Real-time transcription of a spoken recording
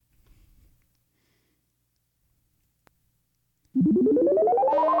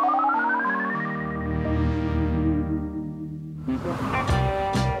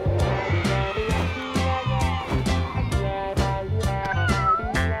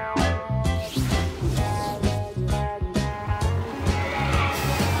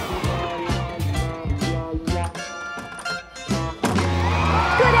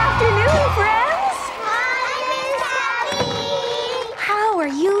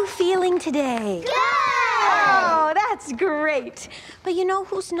Today. Good! Oh, that's great. But you know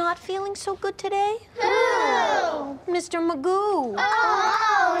who's not feeling so good today? Who? Mr. Magoo.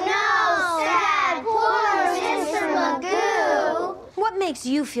 Oh, no! Sad, poor Mr. Magoo. What makes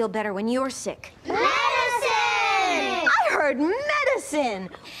you feel better when you're sick? Medicine! I heard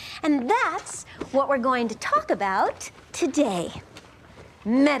medicine. And that's what we're going to talk about today.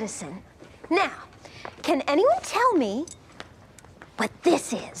 Medicine. Now, can anyone tell me what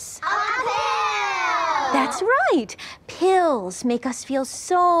this is? A pill! That's right. Pills make us feel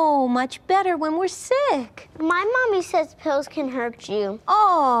so much better when we're sick. My mommy says pills can hurt you.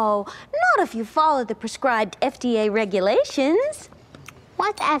 Oh, not if you follow the prescribed FDA regulations.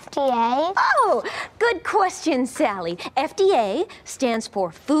 What's FDA? Oh, good question, Sally. FDA stands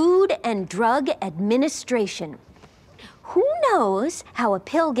for Food and Drug Administration. Who knows how a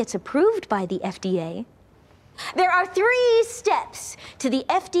pill gets approved by the FDA? There are 3 steps to the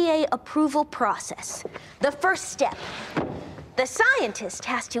FDA approval process. The first step, the scientist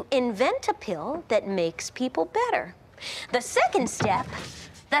has to invent a pill that makes people better. The second step,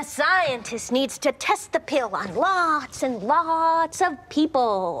 the scientist needs to test the pill on lots and lots of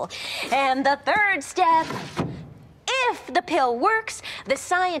people. And the third step, if the pill works, the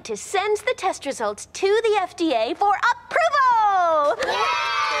scientist sends the test results to the FDA for approval! Yay!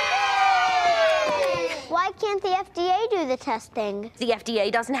 Why can't the FDA do the testing? The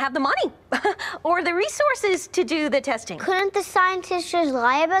FDA doesn't have the money or the resources to do the testing. Couldn't the scientists just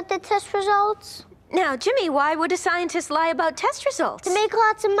lie about the test results? Now, Jimmy, why would a scientist lie about test results? To make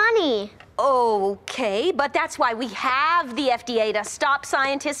lots of money. Okay, but that's why we have the FDA to stop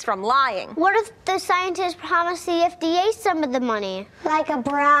scientists from lying. What if the scientists promise the FDA some of the money? Like a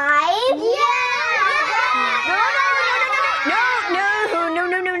bribe? No.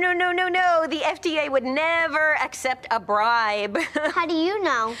 The FDA would never accept a bribe. How do you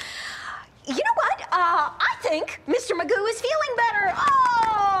know? You know what? I think Mr. Magoo is feeling better.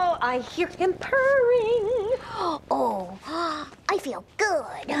 Oh, I hear him purring. Oh, I feel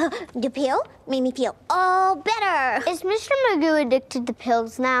good. The pill made me feel all better. Is Mr. Magoo addicted to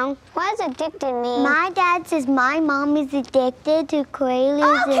pills now? What does addicted mean? My dad says my mom is addicted to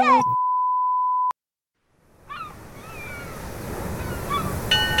Quaaludes. Okay.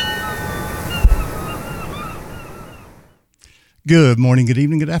 Good morning, good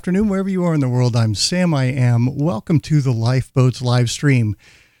evening, good afternoon, wherever you are in the world. I'm Sam. I am. Welcome to the Lifeboats live stream.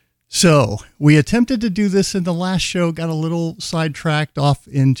 So we attempted to do this in the last show, got a little sidetracked off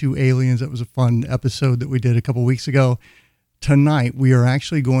into aliens. That was a fun episode that we did a couple weeks ago. Tonight, we are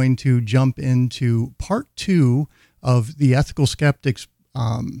actually going to jump into part 2 of the Ethical Skeptics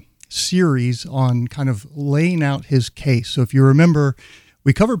series on kind of laying out his case. So if you remember,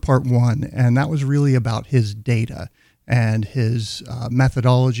 we covered part 1, and that was really about his data and his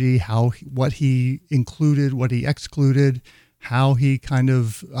methodology, what he included, what he excluded, how he kind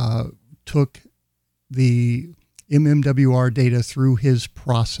of took the MMWR data through his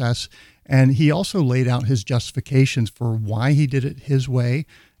process. And he also laid out his justifications for why he did it his way,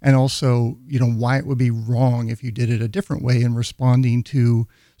 and also, why it would be wrong if you did it a different way in responding to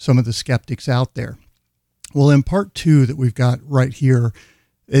some of the skeptics out there. Well, in part 2 that we've got right here,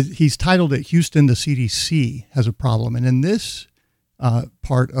 he's titled it "Houston, the CDC Has a Problem." And in this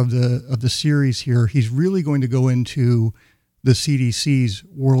part of the series here, he's really going to go into the CDC's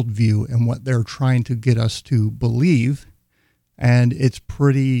worldview and what they're trying to get us to believe. And it's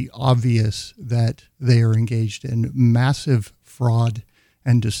pretty obvious that they are engaged in massive fraud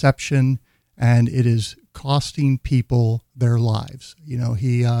and deception, and it is costing people their lives.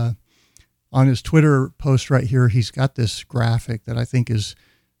 He on his Twitter post right here, he's got this graphic that I think is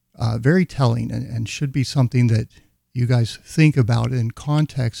very telling and should be something that you guys think about in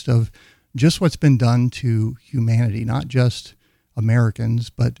context of just what's been done to humanity, not just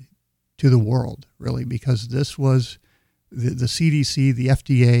Americans, but to the world, really, because this was the CDC, the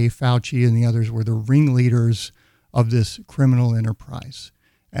FDA, Fauci, and the others were the ringleaders of this criminal enterprise.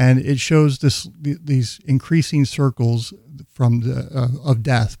 And it shows these increasing circles from of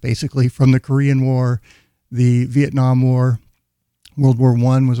death, basically, from the Korean War, the Vietnam War. World War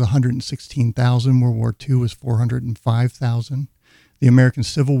I was 116,000. World War II was 405,000. The American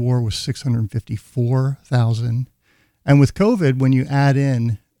Civil War was 654,000. And with COVID, when you add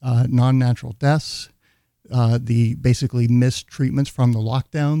in non-natural deaths, the basically missed treatments from the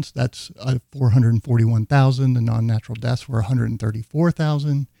lockdowns, that's 441,000. The non-natural deaths were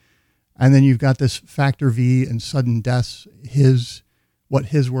 134,000. And then you've got this factor V and sudden deaths. What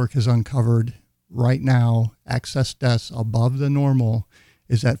his work has uncovered right now, excess deaths above the normal,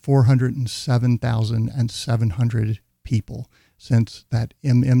 is at 407,700 people since that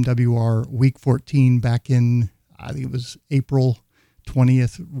MMWR week 14 back in, I think it was April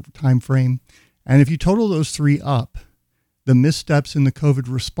 20th timeframe. And if you total those three up, the missteps in the COVID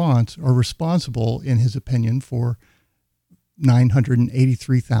response are responsible, in his opinion, for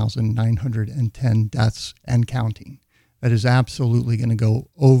 983,910 deaths and counting. That is absolutely going to go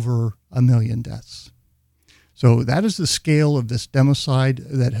over 1 million deaths. So that is the scale of this democide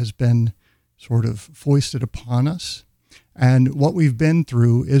that has been sort of foisted upon us. And what we've been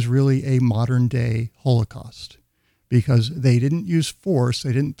through is really a modern day Holocaust, because they didn't use force.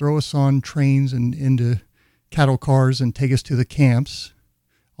 They didn't throw us on trains and into cattle cars and take us to the camps.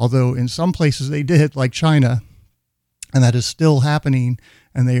 Although in some places they did, like China, and that is still happening,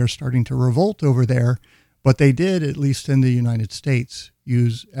 and they are starting to revolt over there. But they did, at least in the United States,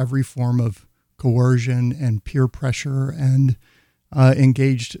 use every form of coercion and peer pressure, and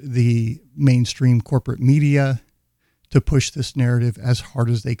engaged the mainstream corporate media to push this narrative as hard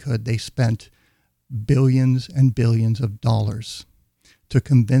as they could. They spent billions and billions of dollars to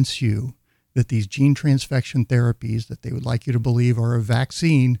convince you that these gene transfection therapies that they would like you to believe are a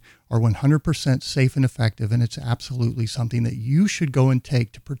vaccine are 100% safe and effective, and it's absolutely something that you should go and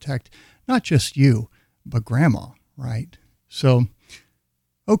take to protect not just you, but grandma, right? So,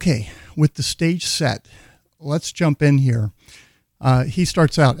 okay, with the stage set, let's jump in here. He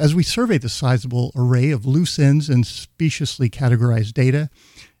starts out, as we survey the sizable array of loose ends and speciously categorized data,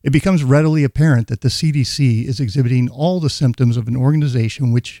 it becomes readily apparent that the CDC is exhibiting all the symptoms of an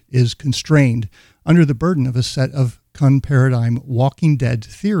organization which is constrained under the burden of a set of paradigm Walking Dead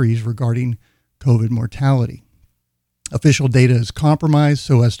theories regarding COVID mortality. Official data is compromised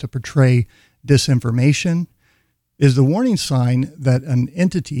so as to portray disinformation. Is the warning sign that an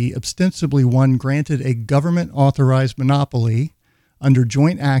entity, ostensibly one granted a government-authorized monopoly under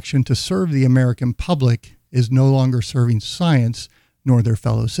joint action to serve the American public, is no longer serving science nor their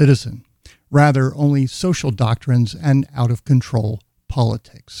fellow citizen, rather only social doctrines and out-of-control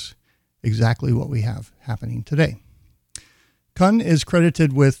politics. Exactly what we have happening today. Kuhn is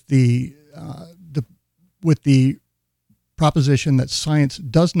credited with the proposition that science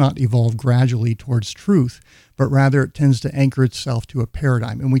does not evolve gradually towards truth, but rather it tends to anchor itself to a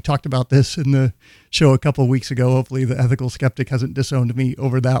paradigm. And we talked about this in the show a couple of weeks ago. Hopefully the ethical skeptic hasn't disowned me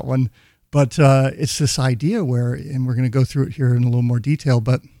over that one. But it's this idea where, and we're going to go through it here in a little more detail,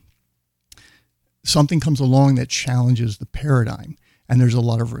 but something comes along that challenges the paradigm. And there's a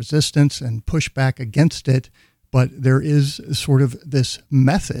lot of resistance and pushback against it. But there is sort of this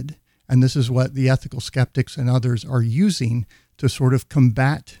method, and this is what the ethical skeptics and others are using to sort of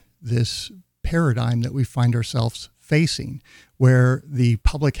combat this paradigm that we find ourselves facing, where the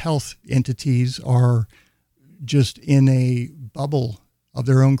public health entities are just in a bubble of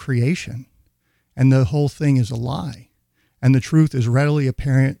their own creation, and the whole thing is a lie. And the truth is readily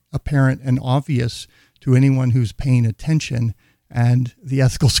apparent and obvious to anyone who's paying attention, and the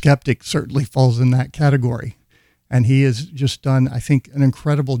ethical skeptic certainly falls in that category. And he has just done, I think, an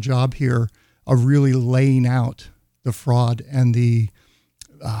incredible job here of really laying out the fraud and the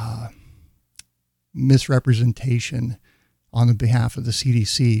misrepresentation on the behalf of the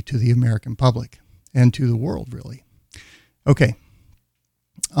CDC to the American public and to the world, really. Okay.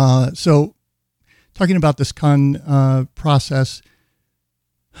 So talking about this process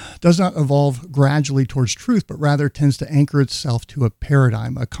does not evolve gradually towards truth, but rather tends to anchor itself to a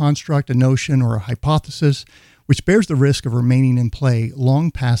paradigm, a construct, a notion, or a hypothesis, which bears the risk of remaining in play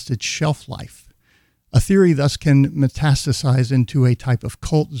long past its shelf life. A theory thus can metastasize into a type of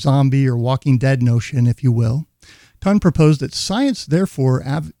cult, zombie, or Walking Dead notion, if you will. Kuhn proposed that science, therefore,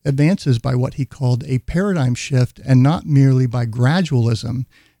 advances by what he called a paradigm shift and not merely by gradualism,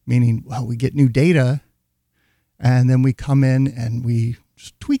 meaning, well, we get new data and then we come in and we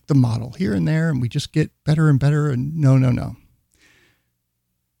just tweak the model here and there and we just get better and better. And no.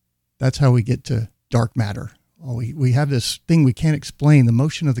 That's how we get to dark matter. Oh, we have this thing we can't explain, the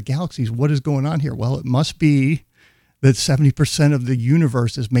motion of the galaxies. What is going on here? Well, it must be that 70% of the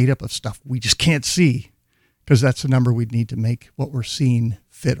universe is made up of stuff we just can't see, because that's the number we'd need to make what we're seeing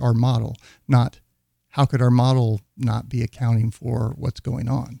fit our model, not how could our model not be accounting for what's going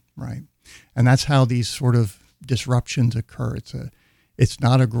on, right? And that's how these sort of disruptions occur. It's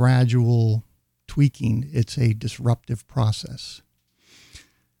not a gradual tweaking. It's a disruptive process.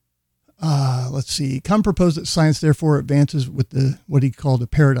 Let's see. Kahn proposed that science therefore advances with what he called a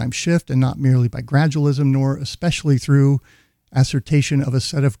paradigm shift, and not merely by gradualism, nor especially through assertion of a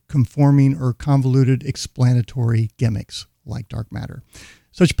set of conforming or convoluted explanatory gimmicks like dark matter.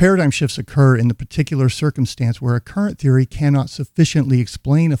 Such paradigm shifts occur in the particular circumstance where a current theory cannot sufficiently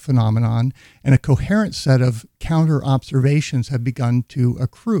explain a phenomenon and a coherent set of counter observations have begun to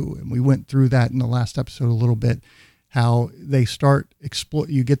accrue. And we went through that in the last episode a little bit, how they start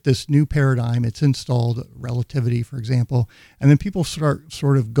you get this new paradigm, it's installed, relativity, for example, and then people start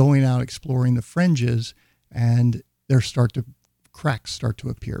sort of going out exploring the fringes, and cracks start to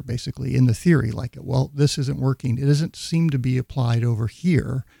appear basically in the theory, like, well, this isn't working. It doesn't seem to be applied over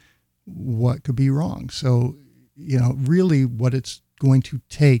here. What could be wrong? So, really what it's going to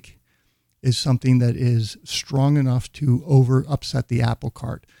take is something that is strong enough to upset the apple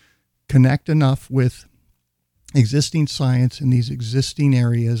cart, connect enough with existing science in these existing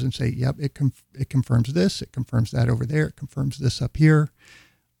areas and say, yep, it confirms this, it confirms that over there, it confirms this up here,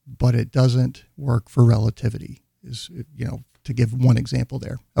 but it doesn't work for relativity, to give one example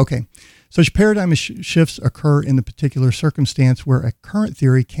there. Okay, such paradigm shifts occur in the particular circumstance where a current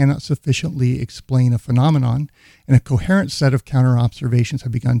theory cannot sufficiently explain a phenomenon and a coherent set of counter-observations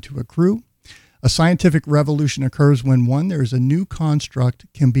have begun to accrue. A scientific revolution occurs when, one, there is a new construct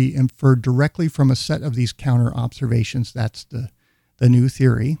can be inferred directly from a set of these counter-observations. That's the new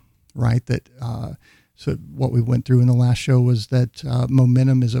theory, right? So what we went through in the last show was that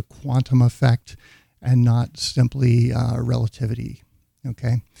momentum is a quantum effect and not simply relativity,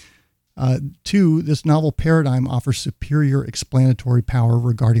 okay? 2, this novel paradigm offers superior explanatory power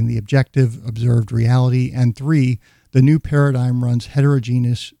regarding the objective observed reality. And 3, the new paradigm runs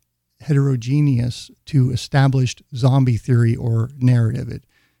heterogeneous to established zombie theory or narrative. It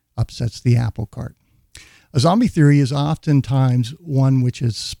upsets the apple cart. A zombie theory is oftentimes one which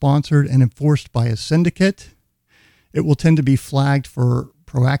is sponsored and enforced by a syndicate. It will tend to be flagged for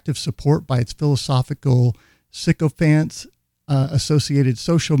proactive support by its philosophical sycophants, associated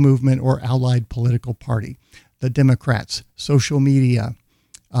social movement, or allied political party. The Democrats, social media,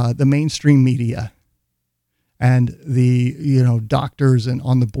 the mainstream media, and the doctors and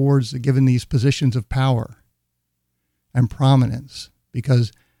on the boards given these positions of power and prominence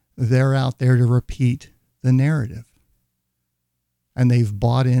because they're out there to repeat the narrative. And they've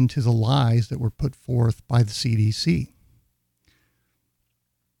bought into the lies that were put forth by the CDC.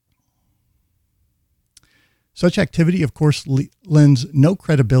 Such activity, of course, lends no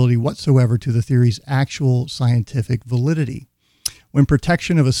credibility whatsoever to the theory's actual scientific validity. When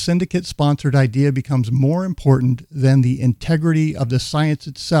protection of a syndicate-sponsored idea becomes more important than the integrity of the science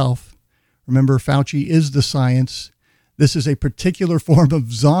itself, remember, Fauci is the science. This is a particular form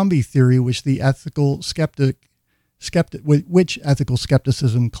of zombie theory which ethical skepticism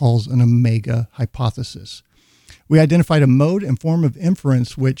calls an omega hypothesis. We identified a mode and form of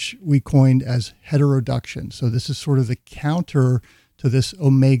inference which we coined as heteroduction. So this is sort of the counter to this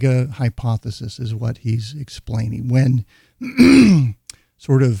omega hypothesis, is what he's explaining. When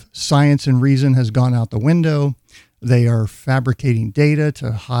sort of science and reason has gone out the window, they are fabricating data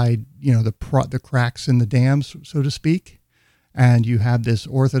to hide, the cracks in the dams, so to speak. And you have this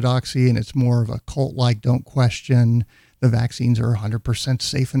orthodoxy, and it's more of a cult-like, don't question. The vaccines are 100%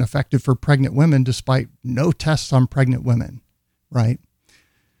 safe and effective for pregnant women, despite no tests on pregnant women, right?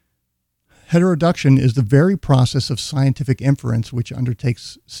 Heteroduction is the very process of scientific inference which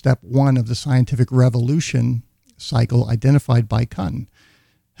undertakes step 1 of the scientific revolution cycle identified by Kahn.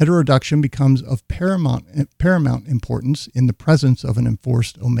 Heteroduction becomes of paramount importance in the presence of an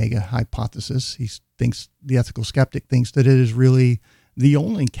enforced omega hypothesis. The ethical skeptic thinks that it is really the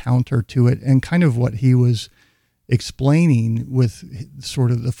only counter to it, and kind of what he was explaining with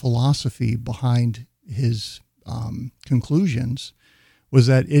sort of the philosophy behind his conclusions was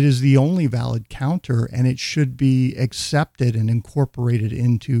that it is the only valid counter, and it should be accepted and incorporated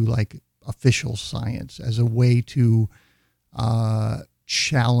into like official science as a way to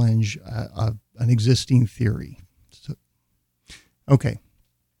challenge an existing theory. So, okay.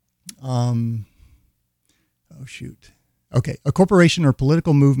 Okay. A corporation or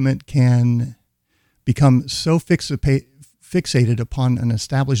political movement can become so fixated upon an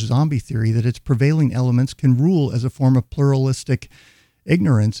established zombie theory that its prevailing elements can rule as a form of pluralistic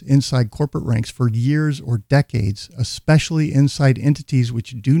ignorance inside corporate ranks for years or decades, especially inside entities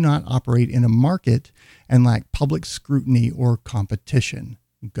which do not operate in a market and lack public scrutiny or competition.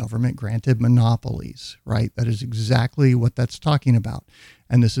 Government-granted monopolies, right? That is exactly what that's talking about.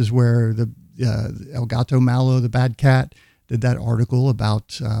 And this is where the El Gato Malo, the bad cat, did that article about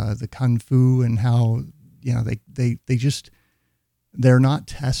the Kung Fu and how, they're not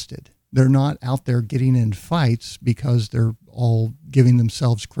tested. They're not out there getting in fights because they're all giving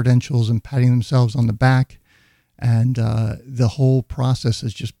themselves credentials and patting themselves on the back. And the whole process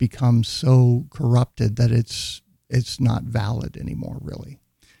has just become so corrupted that it's not valid anymore, really,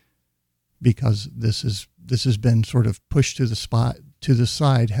 because this has been sort of pushed to the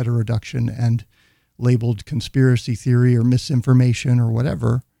side, heteroduction, and labeled conspiracy theory or misinformation or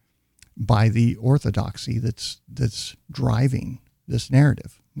whatever by the orthodoxy that's driving this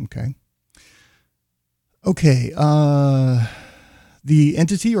narrative. Okay. The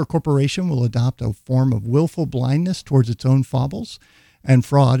entity or corporation will adopt a form of willful blindness towards its own foibles and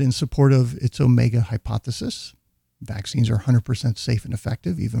fraud in support of its Omega hypothesis. Vaccines are 100% safe and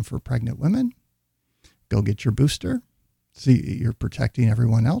effective, even for pregnant women. Go get your booster. See, you're protecting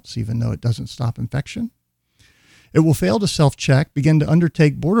everyone else, even though it doesn't stop infection. It will fail to self-check, begin to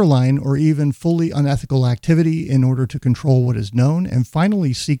undertake borderline or even fully unethical activity in order to control what is known, and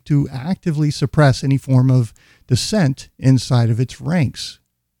finally seek to actively suppress any form of dissent inside of its ranks.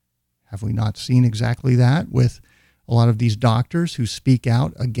 Have we not seen exactly that with a lot of these doctors who speak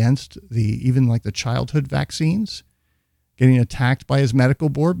out against even like the childhood vaccines, getting attacked by his medical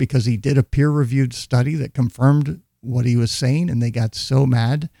board because he did a peer-reviewed study that confirmed what he was saying, and they got so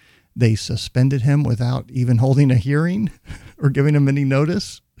mad they suspended him without even holding a hearing or giving him any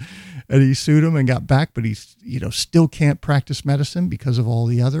notice. And he sued him and got back, but he still can't practice medicine because of all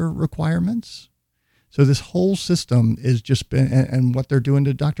the other requirements. So this whole system is just been, and what they're doing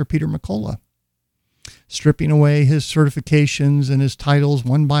to Dr. Peter McCullough, stripping away his certifications and his titles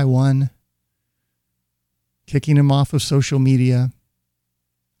one by one, kicking him off of social media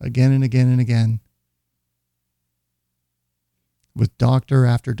again and again and again, with doctor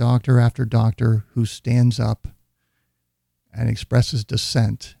after doctor after doctor who stands up and expresses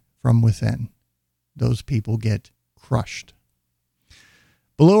dissent from within. Those people get crushed.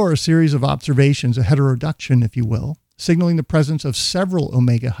 Below are a series of observations, a heteroduction, if you will, signaling the presence of several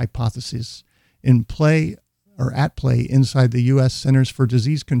Omega hypotheses in play or at play inside the U.S. Centers for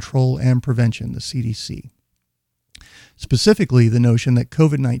Disease Control and Prevention, the CDC. Specifically, the notion that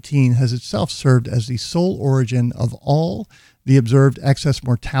COVID-19 has itself served as the sole origin of all the observed excess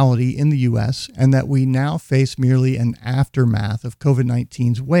mortality in the U.S., and that we now face merely an aftermath of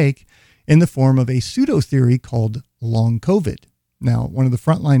COVID-19's wake in the form of a pseudo-theory called long COVID. Now, one of the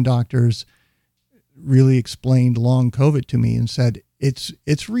frontline doctors really explained long COVID to me and said, it's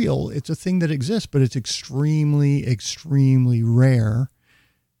real, it's a thing that exists, but it's extremely, extremely rare.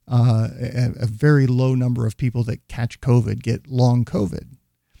 A very low number of people that catch COVID get long COVID.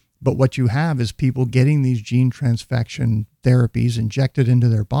 But what you have is people getting these gene transfection therapies injected into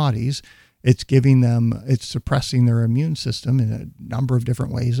their bodies. It's suppressing their immune system in a number of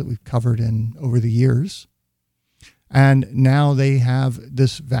different ways that we've covered over the years. And now they have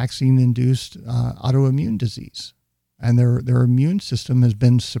this vaccine-induced autoimmune disease. And their immune system has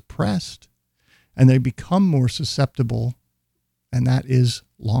been suppressed, and they become more susceptible, and that is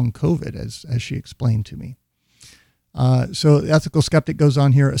long COVID, as she explained to me. So the ethical skeptic goes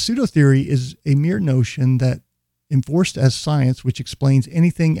on here. A pseudo-theory is a mere notion that enforced as science, which explains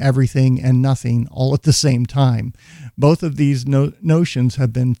anything, everything, and nothing all at the same time. Both of these notions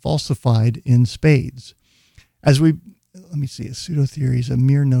have been falsified in spades. A pseudo-theory is a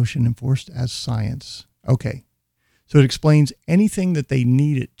mere notion enforced as science. Okay. So it explains anything that they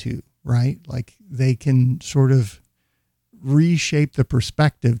need it to, right? Like they can sort of reshape the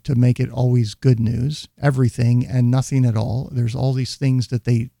perspective to make it always good news, everything and nothing at all. There's all these things that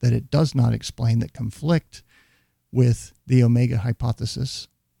it does not explain that conflict with the Omega hypothesis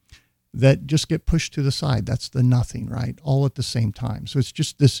that just get pushed to the side. That's the nothing, right? All at the same time. So it's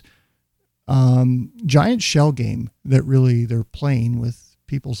just this giant shell game that really they're playing with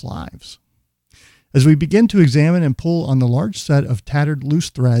people's lives. As we begin to examine and pull on the large set of tattered loose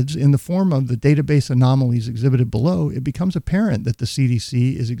threads in the form of the database anomalies exhibited below, it becomes apparent that the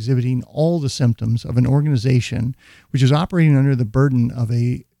CDC is exhibiting all the symptoms of an organization which is operating under the burden of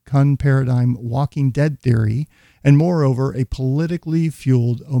a Kun paradigm walking dead theory and, moreover, a politically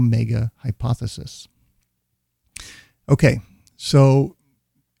fueled Omega hypothesis. Okay, so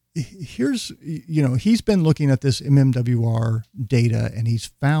here's, he's been looking at this MMWR data and he's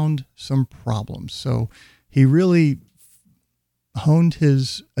found some problems. So he really honed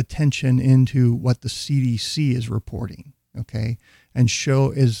his attention into what the CDC is reporting. Okay. And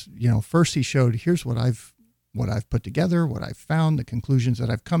first he showed, here's what I've put together, what I've found, the conclusions that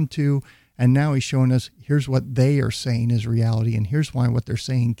I've come to. And now he's showing us, here's what they are saying is reality. And here's why what they're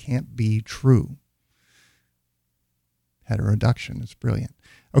saying can't be true. heteroduction. It's brilliant.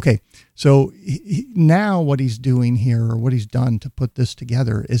 Okay, so now what he's doing here, or what he's done to put this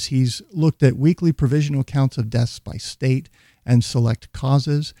together, is he's looked at weekly provisional counts of deaths by state and select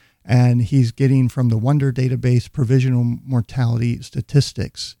causes, and he's getting from the Wonder database provisional mortality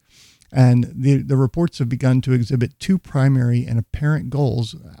statistics. And the reports have begun to exhibit two primary and apparent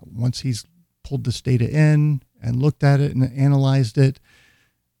goals. Once he's pulled this data in and looked at it and analyzed it,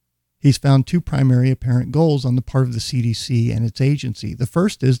 he's found two primary apparent goals on the part of the CDC and its agency. The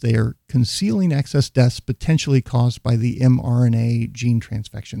first is they are concealing excess deaths potentially caused by the mRNA gene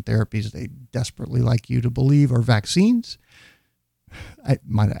transfection therapies they desperately like you to believe are vaccines. I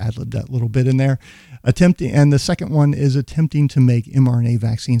might have ad-libbed that little bit in there. And the second one is attempting to make mRNA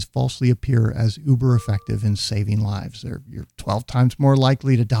vaccines falsely appear as uber effective in saving lives. You're 12 times more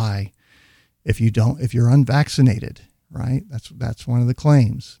likely to die if you're unvaccinated. Right? That's one of the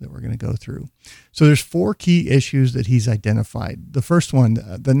claims that we're going to go through. So there's four key issues that he's identified. The first one,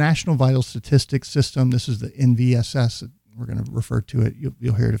 the National Vital Statistics System, this is the NVSS, we're going to refer to it,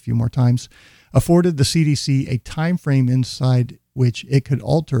 you'll hear it a few more times, afforded the CDC a time frame inside which it could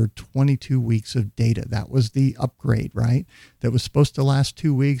alter 22 weeks of data. That was the upgrade, right? That was supposed to last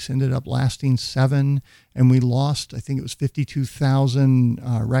 2 weeks, ended up lasting 7, and we lost, I think it was 52,000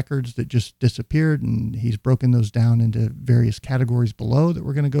 records that just disappeared, and he's broken those down into various categories below that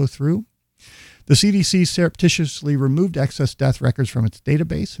we're going to go through. The CDC surreptitiously removed excess death records from its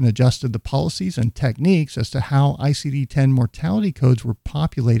database and adjusted the policies and techniques as to how ICD-10 mortality codes were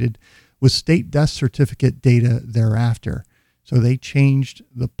populated with state death certificate data thereafter. So they changed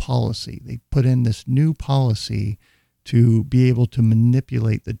the policy. They put in this new policy to be able to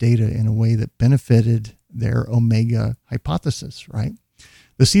manipulate the data in a way that benefited their Omega hypothesis, right?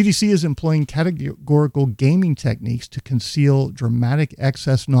 The CDC is employing categorical gaming techniques to conceal dramatic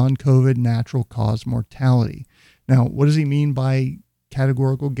excess non-COVID natural cause mortality. Now, what does he mean by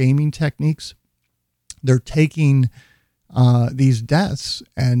categorical gaming techniques? They're taking these deaths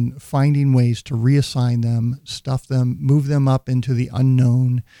and finding ways to reassign them, stuff them, move them up into the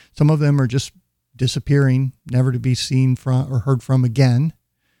unknown. Some of them are just disappearing, never to be seen from or heard from again.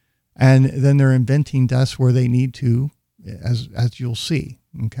 And then they're inventing deaths where they need to, as you'll see.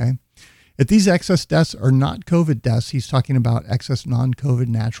 Okay. If these excess deaths are not COVID deaths, he's talking about excess non-COVID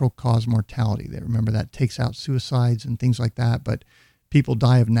natural cause mortality. Remember that takes out suicides and things like that, but people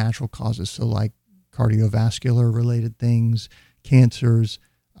die of natural causes. So like cardiovascular related things, cancers,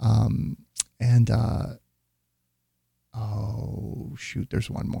 there's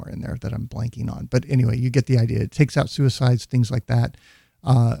one more in there that I'm blanking on. But anyway, you get the idea. It takes out suicides, things like that,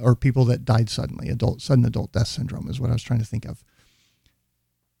 or people that died suddenly. Sudden adult death syndrome is what I was trying to think of.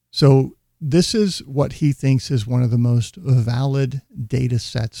 So this is what he thinks is one of the most valid data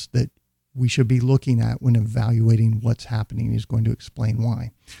sets that we should be looking at when evaluating what's happening. He's going to explain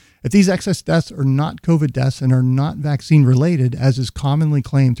why. If these excess deaths are not COVID deaths and are not vaccine related, as is commonly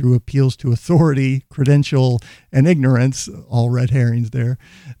claimed through appeals to authority, credential, and ignorance, all red herrings there,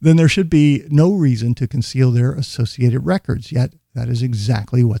 then there should be no reason to conceal their associated records. Yet that is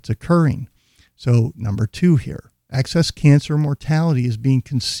exactly what's occurring. So number 2 here. Excess cancer mortality is being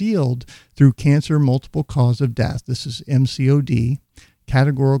concealed through cancer multiple cause of death. This is MCOD,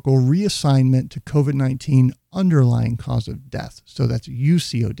 categorical reassignment to COVID-19 underlying cause of death. So that's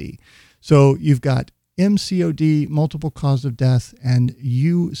UCOD. So you've got MCOD, multiple cause of death, and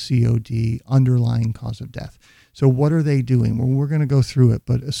UCOD, underlying cause of death. So what are they doing? Well, we're going to go through it,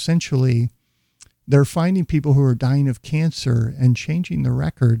 but essentially they're finding people who are dying of cancer and changing the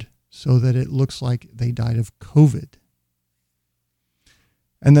record so that it looks like they died of COVID.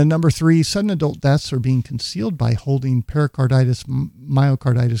 And then number 3, sudden adult deaths are being concealed by holding pericarditis,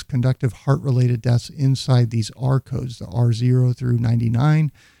 myocarditis, conductive heart-related deaths inside these R codes, the R0 through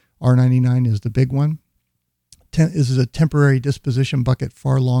 99. R99 is the big one. This is a temporary disposition bucket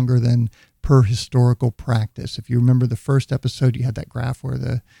far longer than per historical practice. If you remember the first episode, you had that graph where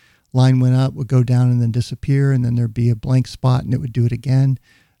the line went up, would go down, and then disappear, and then there'd be a blank spot, and it would do it again.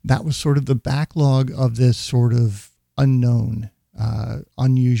 That was sort of the backlog of this sort of unknown,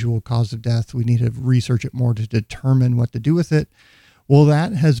 unusual cause of death. We need to research it more to determine what to do with it. Well,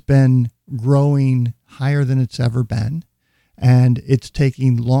 that has been growing higher than it's ever been, and it's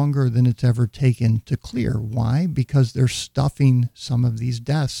taking longer than it's ever taken to clear. Why? Because they're stuffing some of these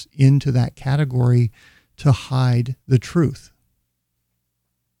deaths into that category to hide the truth.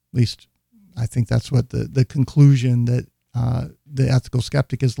 At least I think that's what the conclusion that the ethical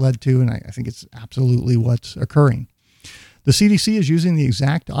skeptic has led to, and I think it's absolutely what's occurring. The CDC is using the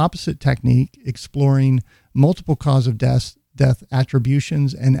exact opposite technique, exploring multiple cause of deaths death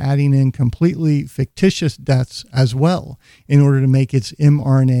attributions and adding in completely fictitious deaths as well in order to make its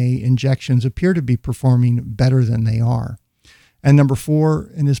mRNA injections appear to be performing better than they are. And number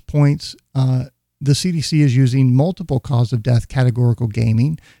 4 in his points, the CDC is using multiple cause of death categorical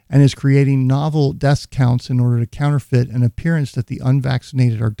gaming and is creating novel death counts in order to counterfeit an appearance that the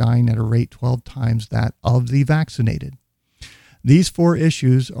unvaccinated are dying at a rate 12 times that of the vaccinated. These 4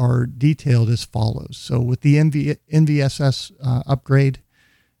 issues are detailed as follows. So with the NVSS upgrade,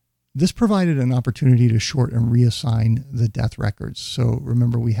 this provided an opportunity to short and reassign the death records. So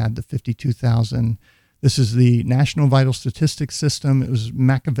remember, we had the 52,000. This is the National Vital Statistics System. It was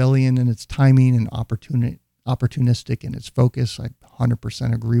Machiavellian in its timing and opportunistic in its focus. I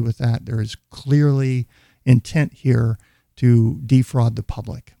 100% agree with that. There is clearly intent here to defraud the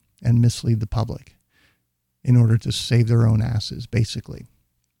public and mislead the public in order to save their own asses, basically.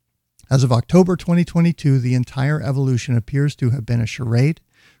 As of October 2022, the entire evolution appears to have been a charade,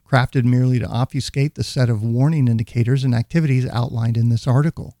 crafted merely to obfuscate the set of warning indicators and activities outlined in this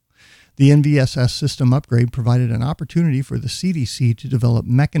article. The NVSS system upgrade provided an opportunity for the CDC to develop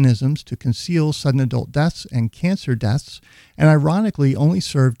mechanisms to conceal sudden adult deaths and cancer deaths, and ironically only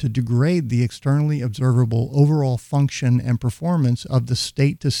served to degrade the externally observable overall function and performance of the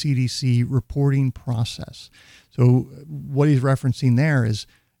state to CDC reporting process. So what he's referencing there is,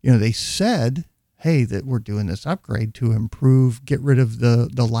 they said, hey, that we're doing this upgrade to improve, get rid of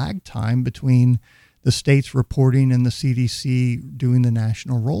the lag time between the states reporting and the CDC doing the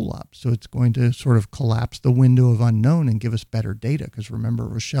national roll-up. So it's going to sort of collapse the window of unknown and give us better data. Because remember,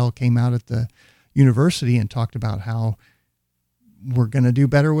 Rochelle came out at the university and talked about how we're going to do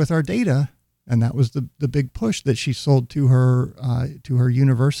better with our data. And that was the big push that she sold to her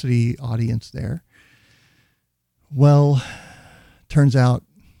university audience there. Well, turns out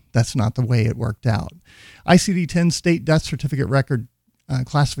that's not the way it worked out. ICD-10 state death certificate record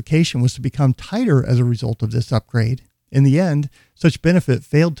classification was to become tighter as a result of this upgrade. In the end, such benefit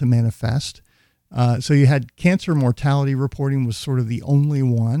failed to manifest. So you had cancer mortality reporting was sort of the only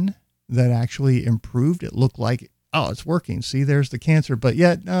one that actually improved. It looked like, oh, it's working. See, there's the cancer. But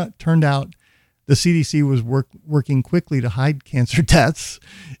yet, turned out the CDC was working quickly to hide cancer deaths.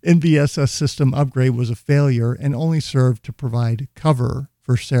 NVSS system upgrade was a failure and only served to provide cover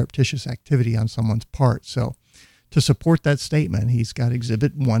for surreptitious activity on someone's part. So to support that statement, he's got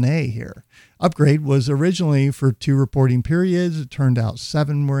Exhibit 1A here. Upgrade was originally for 2 reporting periods. It turned out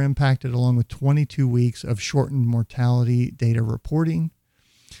 7 were impacted, along with 22 weeks of shortened mortality data reporting.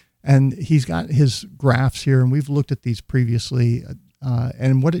 And he's got his graphs here, and we've looked at these previously.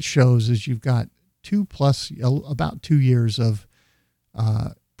 And what it shows is you've got about 2 years of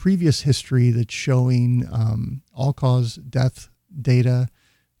previous history that's showing all-cause death data,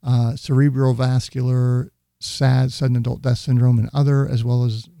 cerebrovascular, SAD, sudden adult death syndrome, and other, as well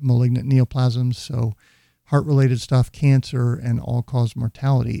as malignant neoplasms. So heart-related stuff, cancer, and all-cause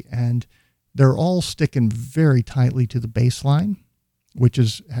mortality. And they're all sticking very tightly to the baseline, which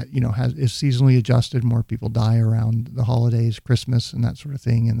is, is seasonally adjusted. More people die around the holidays, Christmas, and that sort of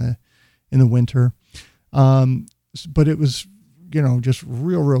thing in the winter. But it was, just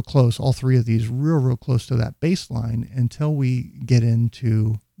real close. All 3 of these real close to that baseline until we get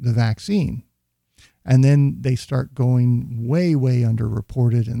into the vaccine. And then they start going way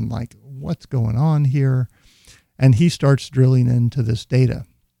underreported and like, what's going on here? And he starts drilling into this data.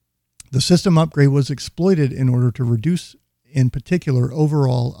 The system upgrade was exploited in order to reduce, in particular,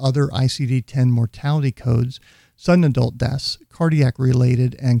 overall other ICD-10 mortality codes, sudden adult deaths,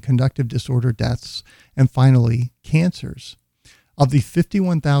 cardiac-related and conductive disorder deaths, and finally, cancers. Of the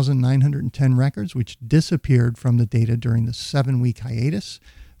 51,910 records which disappeared from the data during the 7-week hiatus,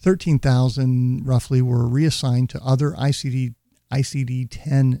 13,000 roughly were reassigned to other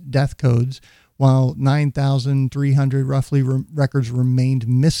ICD-10 death codes, while 9,300 roughly records remained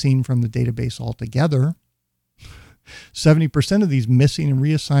missing from the database altogether. 70% of these missing and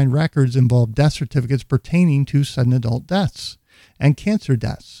reassigned records involved death certificates pertaining to sudden adult deaths and cancer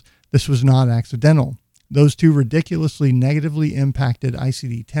deaths. This was not accidental. Those 2 ridiculously negatively impacted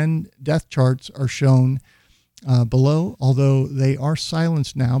ICD-10 death charts are shown below, although they are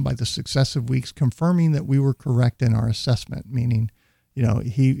silenced now by the successive weeks confirming that we were correct in our assessment, meaning,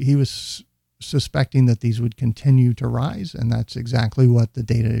 he was suspecting that these would continue to rise, and that's exactly what the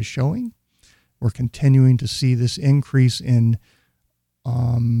data is showing. We're continuing to see this increase in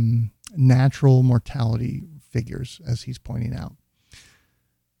natural mortality figures, as he's pointing out.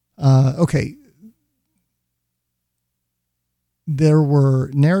 Okay. There were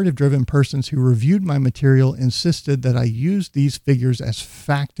narrative-driven persons who reviewed my material, insisted that I use these figures as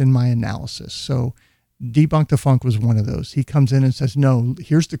fact in my analysis. So Debunk the Funk was one of those. He comes in and says, no,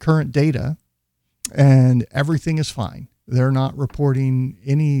 here's the current data and everything is fine. They're not reporting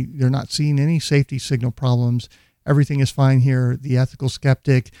they're not seeing any safety signal problems. Everything is fine here. The ethical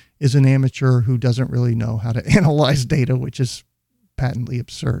skeptic is an amateur who doesn't really know how to analyze data, which is patently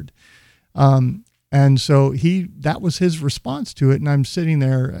absurd. And so that was his response to it. And I'm sitting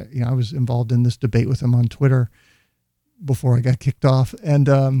there, I was involved in this debate with him on Twitter before I got kicked off.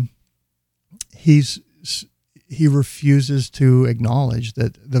 And he refuses to acknowledge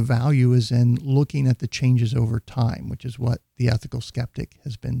that the value is in looking at the changes over time, which is what the ethical skeptic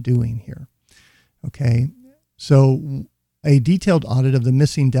has been doing here. Okay. So a detailed audit of the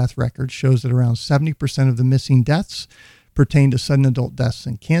missing death record shows that around 70% of the missing deaths pertain to sudden adult deaths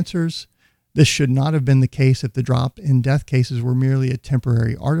and cancers. This should not have been the case if the drop in death cases were merely a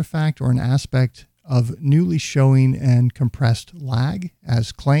temporary artifact or an aspect of newly showing and compressed lag,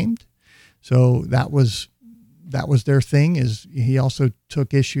 as claimed. So that was their thing. Is he also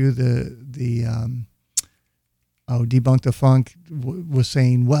took issue Debunk the Funk was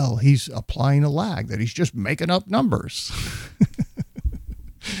saying, well, he's applying a lag, that he's just making up numbers.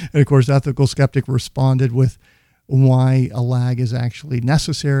 And of course, Ethical Skeptic responded with why a lag is actually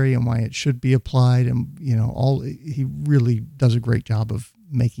necessary and why it should be applied. And, he really does a great job of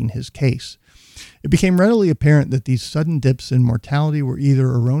making his case. It became readily apparent that these sudden dips in mortality were either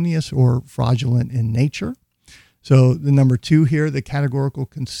erroneous or fraudulent in nature. So the number 2 here, the categorical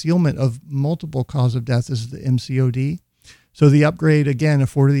concealment of multiple cause of death, is the MCOD. So the upgrade, again,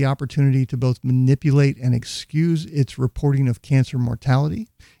 afforded the opportunity to both manipulate and excuse its reporting of cancer mortality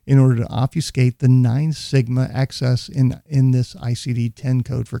in order to obfuscate the 9 sigma excess in this ICD-10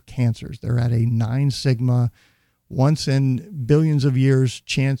 code for cancers. They're at a 9 sigma, once in billions of years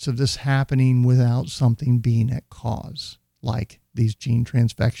chance of this happening without something being at cause, like these gene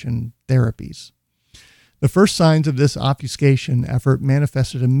transfection therapies. The first signs of this obfuscation effort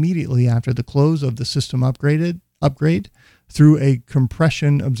manifested immediately after the close of the system upgrade through a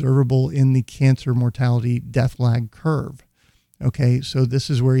compression observable in the cancer mortality death lag curve. Okay, so this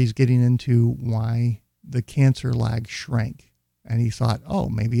is where he's getting into why the cancer lag shrank. And he thought, oh,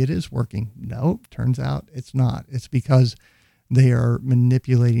 maybe it is working. No, turns out it's not. It's because they are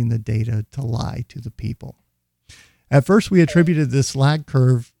manipulating the data to lie to the people. At first, we attributed this lag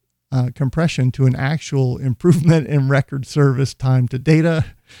curve compression to an actual improvement in record service time to data,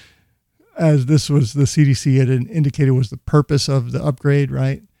 as this was the CDC had indicated was the purpose of the upgrade,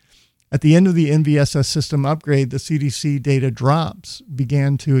 right? At the end of the NVSS system upgrade, the CDC data drops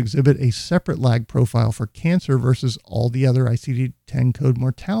began to exhibit a separate lag profile for cancer versus all the other ICD-10 code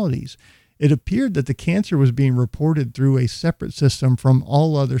mortalities. It appeared that the cancer was being reported through a separate system from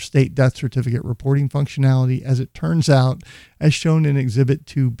all other state death certificate reporting functionality. As it turns out, as shown in Exhibit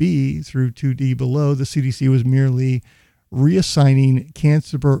 2B through 2D below, the CDC was merely reassigning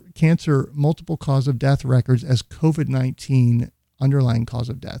cancer multiple cause of death records as COVID-19 underlying cause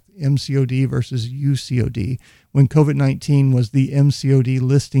of death, MCOD versus UCOD, when COVID-19 was the MCOD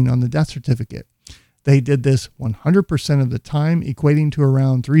listing on the death certificate. They did this 100% of the time, equating to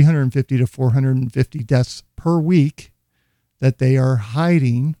around 350 to 450 deaths per week that they are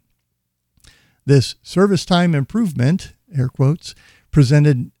hiding. This service time improvement, air quotes,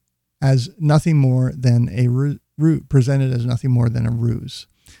 presented as nothing more than a ruse.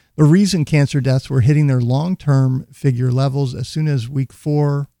 The reason cancer deaths were hitting their long-term figure levels as soon as week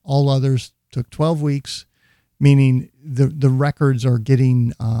 4, all others took 12 weeks, meaning the records are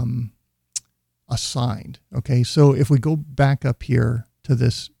getting assigned. Okay, so if we go back up here to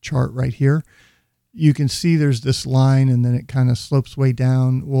this chart right here, you can see there's this line and then it kind of slopes way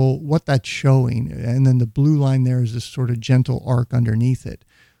down. Well, what that's showing, and then the blue line there is this sort of gentle arc underneath it.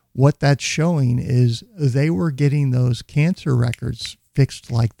 What that's showing is they were getting those cancer records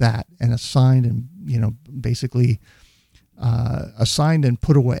fixed like that and assigned and, basically assigned and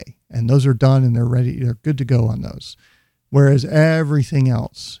put away. And those are done and they're ready. They're good to go on those. Whereas everything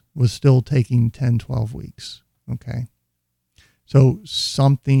else was still taking 10, 12 weeks. Okay. So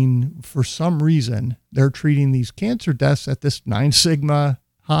for some reason, they're treating these cancer deaths at this 9 sigma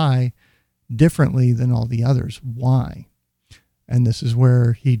high differently than all the others. Why? And this is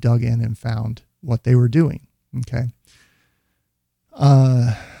where he dug in and found what they were doing. Okay.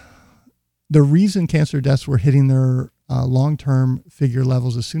 The reason cancer deaths were hitting their long-term figure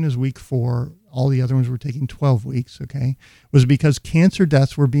levels as soon as week 4, all the other ones were taking 12 weeks, okay, was because cancer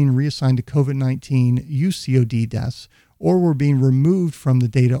deaths were being reassigned to COVID-19 UCOD deaths or were being removed from the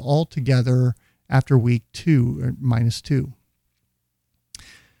data altogether after week 2 or -2.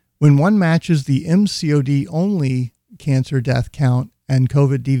 When one matches the MCOD only cancer death count and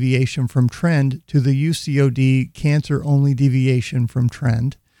COVID deviation from trend to the UCOD cancer-only deviation from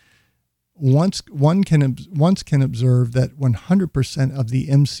trend, one can observe that 100% of the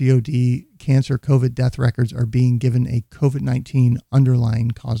MCOD cancer COVID death records are being given a COVID-19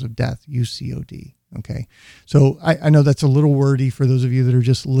 underlying cause of death, UCOD. Okay, so I know that's a little wordy for those of you that are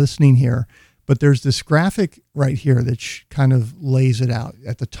just listening here, but there's this graphic right here that kind of lays it out.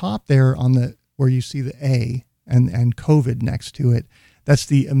 At the top there on the where you see the A and COVID next to it, that's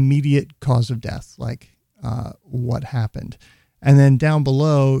the immediate cause of death, like what happened. And then down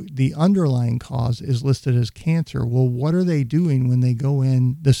below, the underlying cause is listed as cancer. Well, what are they doing when they go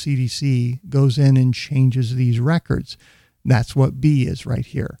in, the CDC goes in and changes these records? That's what B is right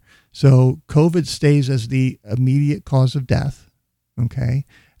here. So COVID stays as the immediate cause of death, okay?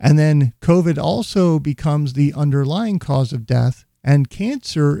 And then COVID also becomes the underlying cause of death, and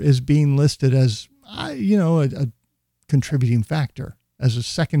cancer is being listed as, a contributing factor, as a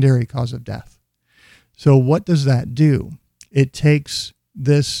secondary cause of death. So what does that do? It takes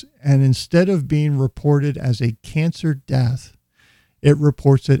this, and instead of being reported as a cancer death, it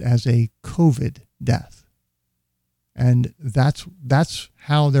reports it as a COVID death. And that's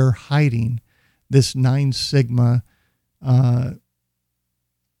how they're hiding this 9 sigma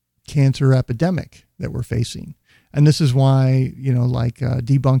cancer epidemic that we're facing. And this is why,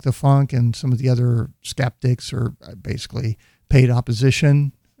 Debunk the Funk and some of the other skeptics, or basically paid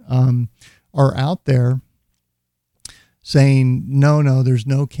opposition, are out there saying, no, there's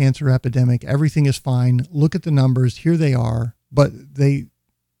no cancer epidemic. Everything is fine. Look at the numbers. Here they are. But they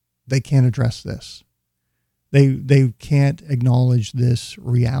can't address this. They can't acknowledge this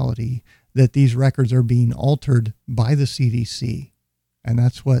reality that these records are being altered by the CDC. And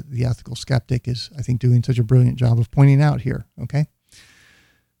that's what the ethical skeptic is, I think, doing such a brilliant job of pointing out here. Okay.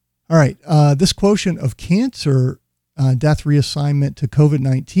 All right. This quotient of cancer death reassignment to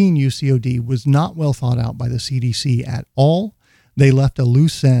COVID-19 UCOD was not well thought out by the CDC at all. They left a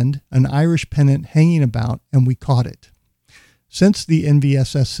loose end, an Irish pennant hanging about, and we caught it. Since the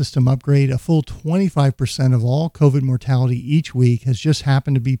NVSS system upgrade, a full 25% of all COVID mortality each week has just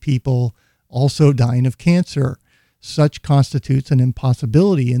happened to be people also dying of cancer. Such constitutes an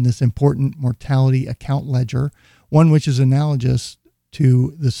impossibility in this important mortality account ledger, one which is analogous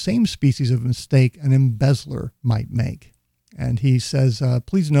to the same species of mistake an embezzler might make. And he says,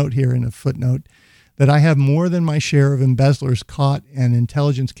 please note here in a footnote that I have more than my share of embezzlers caught and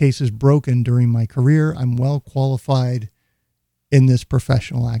intelligence cases broken during my career. I'm well qualified in this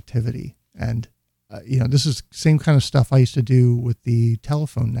professional activity. And, this is the same kind of stuff I used to do with the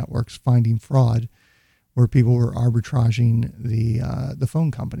telephone networks, finding fraud, where people were arbitraging the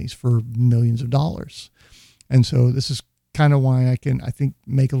phone companies for millions of dollars. And so this is kind of why I think,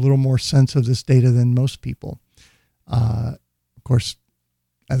 make a little more sense of this data than most people. Of course,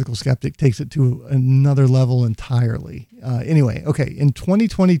 ethical skeptic takes it to another level entirely. Anyway, okay, in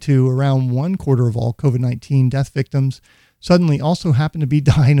 2022, around 1/4 of all COVID-19 death victims suddenly also happened to be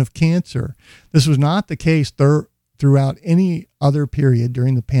dying of cancer. This was not the case throughout any other period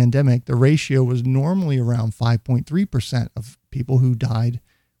during the pandemic. The ratio was normally around 5.3% of people who died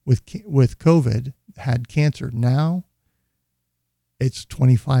with COVID had cancer. Now, it's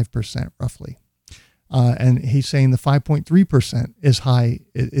 25% roughly. And he's saying the 5.3% is high.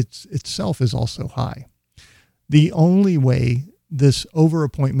 Itself is also high. The only way this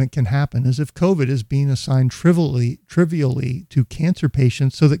overappointment can happen is if COVID is being assigned trivially to cancer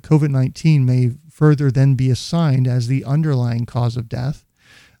patients so that COVID-19 may further then be assigned as the underlying cause of death,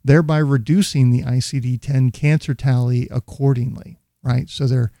 thereby reducing the ICD-10 cancer tally accordingly, right? So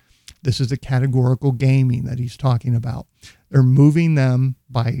this is the categorical gaming that he's talking about. They're moving them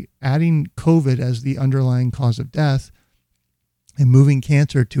by adding COVID as the underlying cause of death and moving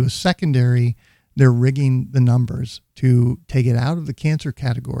cancer to a secondary. They're rigging the numbers to take it out of the cancer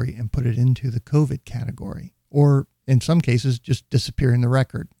category and put it into the COVID category, or in some cases, just disappear in the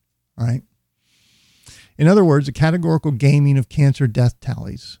record. All right. In other words, a categorical gaming of cancer death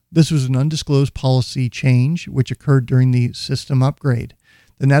tallies. This was an undisclosed policy change which occurred during the system upgrade.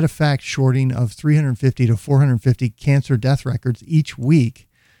 The net effect shorting of 350 to 450 cancer death records each week.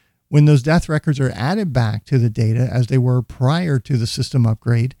 When those death records are added back to the data as they were prior to the system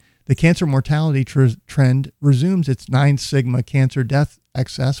upgrade, the cancer mortality trend resumes its 9 sigma cancer death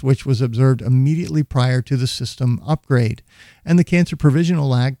excess, which was observed immediately prior to the system upgrade. And the cancer provisional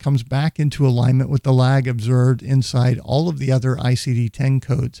lag comes back into alignment with the lag observed inside all of the other ICD-10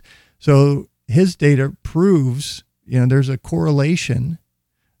 codes. So his data proves, there's a correlation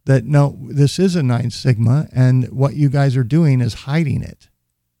that no, this is a 9 sigma, and what you guys are doing is hiding it.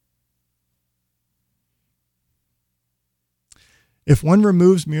 If one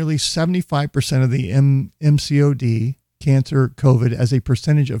removes merely 75% of the MCOD, cancer, COVID, as a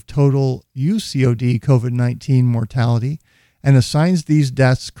percentage of total UCOD, COVID-19 mortality, and assigns these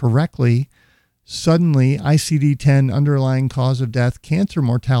deaths correctly, suddenly ICD-10 underlying cause of death cancer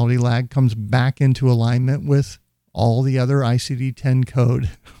mortality lag comes back into alignment with all the other ICD-10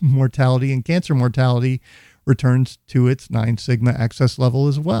 code mortality, and cancer mortality returns to its 9 sigma excess level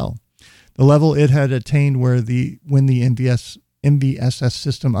as well. The level it had attained when the MVSS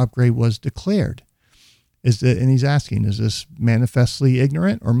system upgrade was declared. And he's asking, is this manifestly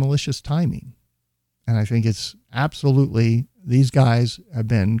ignorant or malicious timing? And I think it's absolutely, these guys have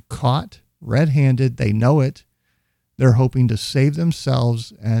been caught red-handed. They know it. They're hoping to save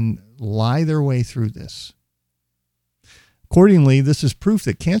themselves and lie their way through this. Accordingly, this is proof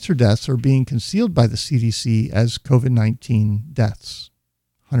that cancer deaths are being concealed by the CDC as COVID-19 deaths.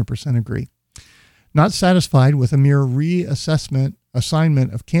 100% agree. Not satisfied with a mere assignment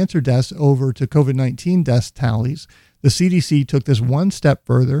of cancer deaths over to COVID-19 death tallies, the CDC took this one step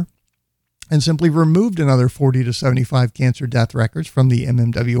further and simply removed another 40 to 75 cancer death records from the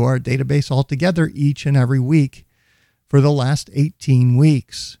MMWR database altogether each and every week for the last 18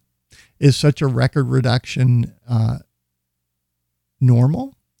 weeks. Is such a record reduction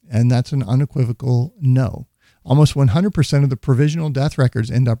normal? And that's an unequivocal no. Almost 100% of the provisional death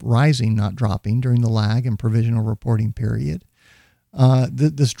records end up rising, not dropping, during the lag and provisional reporting period.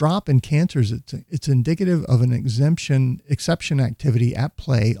 This drop in cancers, it's indicative of an exception activity at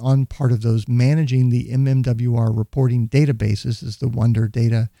play on part of those managing the MMWR reporting databases, is the Wonder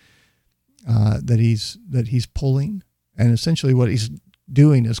data that he's pulling. And essentially what he's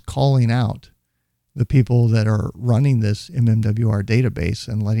doing is calling out the people that are running this MMWR database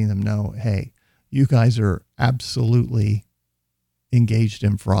and letting them know, hey, you guys are absolutely engaged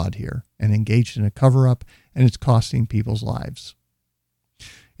in fraud here and engaged in a cover-up, and it's costing people's lives.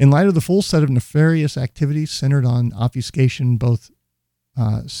 In light of the full set of nefarious activities centered on obfuscation, both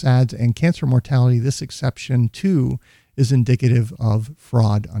SADS and cancer mortality, this exception, too, is indicative of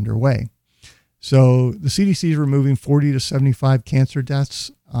fraud underway. So the CDC is removing 40 to 75 cancer deaths.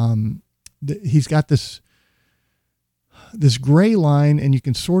 He's got this gray line, and you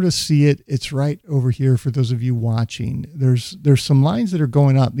can sort of see it. It's right over here for those of you watching. There's some lines that are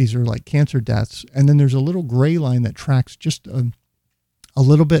going up. These are like cancer deaths. And then there's a little gray line that tracks just a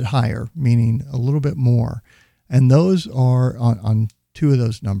little bit higher, meaning a little bit more. And those are on two of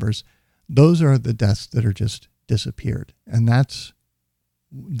those numbers. Those are the deaths that are just disappeared. And that's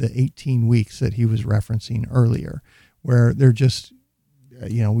the 18 weeks that he was referencing earlier, where they're just,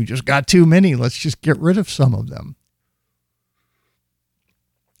 we just got too many. Let's just get rid of some of them.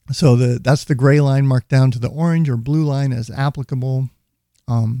 So that's the gray line marked down to the orange or blue line as applicable.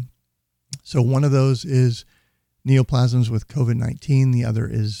 So one of those is neoplasms with COVID-19. The other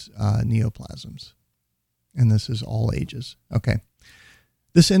is neoplasms. And this is all ages. Okay.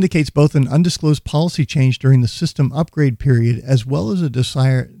 This indicates both an undisclosed policy change during the system upgrade period, as well as a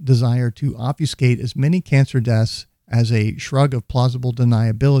desire to obfuscate as many cancer deaths as a shrug of plausible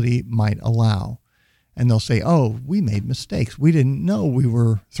deniability might allow. And they'll say, oh, we made mistakes. We didn't know we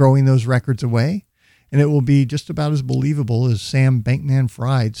were throwing those records away. And it will be just about as believable as Sam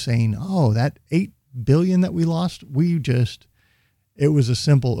Bankman-Fried saying, oh, that $8 billion that we lost, it was a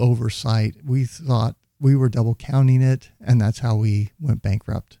simple oversight. We thought we were double counting it, and that's how we went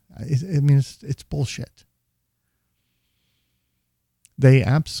bankrupt. It's bullshit. They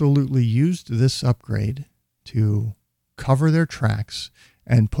absolutely used this upgrade to cover their tracks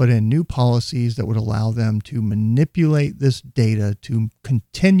and put in new policies that would allow them to manipulate this data to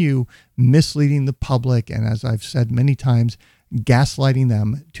continue misleading the public, and as I've said many times, gaslighting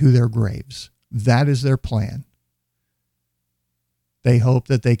them to their graves. That is their plan. They hope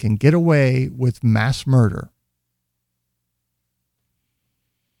that they can get away with mass murder.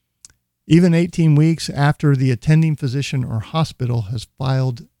 Even 18 weeks after the attending physician or hospital has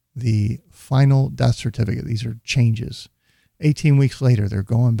filed the final death certificate, these are changes. 18 weeks later, they're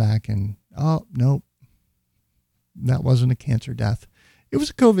going back and, oh, nope, that wasn't a cancer death. It was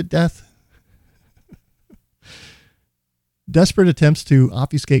a COVID death. Desperate attempts to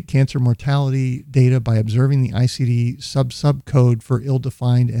obfuscate cancer mortality data by observing the ICD sub-code for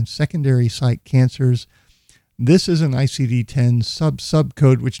ill-defined and secondary site cancers. This is an ICD-10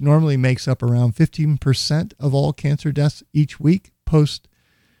 sub-code, which normally makes up around 15% of all cancer deaths each week,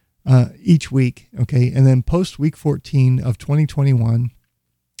 okay? And then post week 14 of 2021,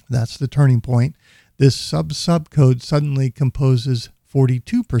 that's the turning point, this sub-code suddenly composes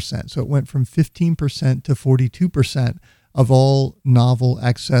 42%. So it went from 15% to 42% of all novel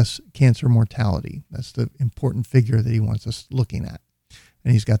excess cancer mortality. That's the important figure that he wants us looking at.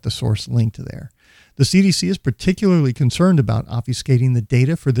 And he's got the source linked there. The CDC is particularly concerned about obfuscating the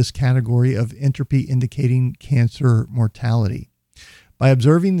data for this category of entropy indicating cancer mortality. By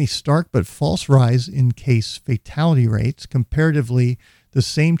observing the stark but false rise in case fatality rates, comparatively, the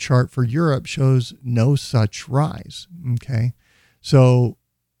same chart for Europe shows no such rise. Okay. So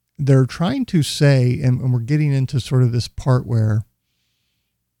they're trying to say, and we're getting into sort of this part where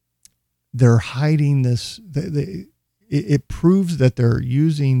they're hiding this, it proves that they're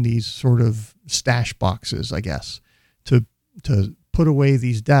using these sort of stash boxes, I guess, to put away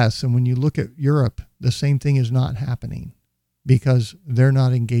these deaths. And when you look at Europe, the same thing is not happening because they're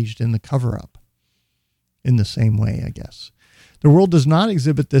not engaged in the cover-up in the same way, I guess. The world does not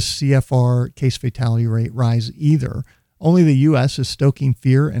exhibit this CFR case fatality rate rise either. Only the U.S. is stoking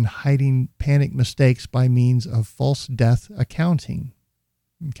fear and hiding panic mistakes by means of false death accounting.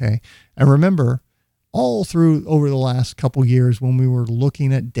 Okay. And remember, all through over the last couple years when we were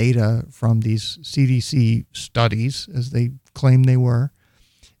looking at data from these CDC studies, as they claim they were,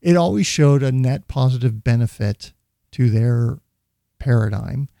 it always showed a net positive benefit to their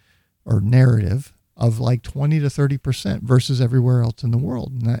paradigm or narrative of like 20 to 30% versus everywhere else in the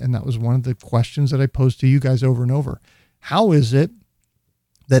world. And that was one of the questions that I posed to you guys over and over. How is it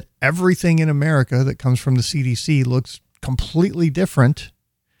that everything in America that comes from the CDC looks completely different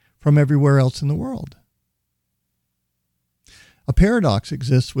from everywhere else in the world? A paradox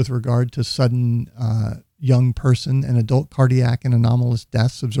exists with regard to sudden young person and adult cardiac and anomalous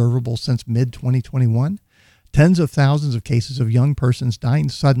deaths observable since mid-2021. Tens of thousands of cases of young persons dying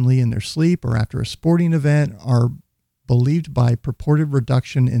suddenly in their sleep or after a sporting event are believed by purported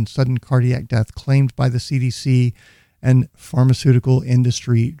reduction in sudden cardiac death claimed by the CDC and pharmaceutical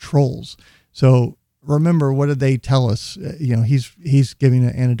industry trolls. So remember, what did they tell us? He's giving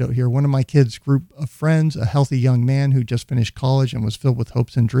an anecdote here. One of my kids' group of friends, a healthy young man who just finished college and was filled with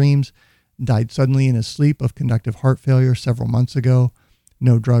hopes and dreams, died suddenly in his sleep of conductive heart failure several months ago.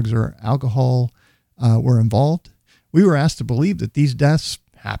 No drugs or alcohol were involved. We were asked to believe that these deaths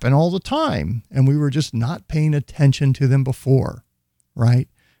happen all the time, and we were just not paying attention to them before, right?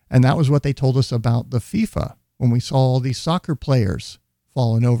 And that was what they told us about the FIFA when we saw all these soccer players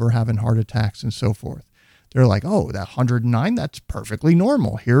falling over, having heart attacks and so forth. They're like, oh, that 109, that's perfectly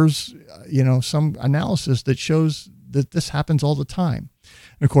normal. Here's, some analysis that shows that this happens all the time.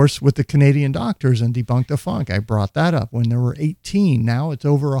 And of course, with the Canadian doctors and Debunk the Funk, I brought that up when there were 18. Now it's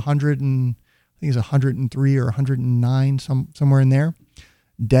over 100 and I think it's 103 or 109, somewhere in there.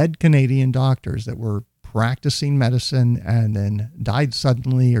 Dead Canadian doctors that were practicing medicine and then died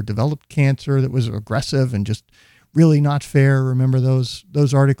suddenly or developed cancer that was aggressive and just really not fair. Remember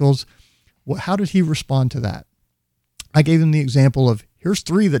those articles? How did he respond to that? I gave him the example of here's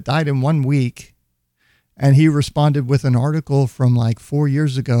 3 that died in 1 week. And he responded with an article from like 4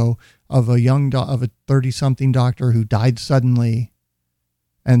 years ago of a 30-something doctor who died suddenly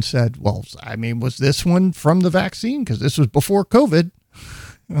and said, well, was this one from the vaccine? Because this was before COVID.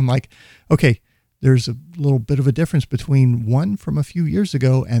 I'm like, okay, there's a little bit of a difference between 1 from a few years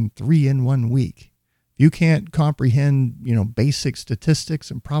ago and 3 in 1 week. If you can't comprehend, basic statistics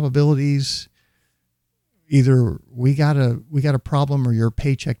and probabilities, either we got a problem or your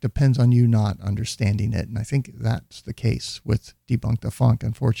paycheck depends on you not understanding it. And I think that's the case with Debunk the Funk,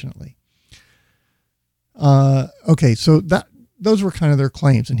 unfortunately. Okay, so those were kind of their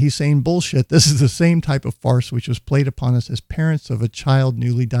claims. And he's saying, bullshit, this is the same type of farce which was played upon us as parents of a child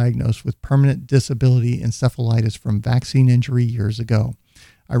newly diagnosed with permanent disability encephalitis from vaccine injury years ago.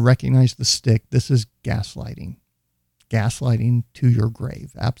 I recognize the stick. This is gaslighting. Gaslighting to your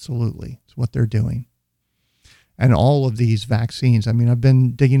grave. Absolutely. It's what they're doing. And all of these vaccines. I've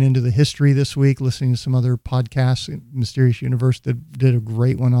been digging into the history this week, listening to some other podcasts. Mysterious Universe did a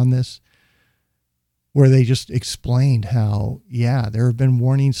great one on this, where they just explained how, there have been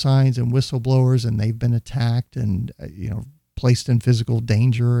warning signs and whistleblowers, and they've been attacked and, placed in physical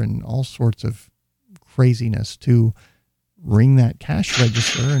danger and all sorts of craziness to ring that cash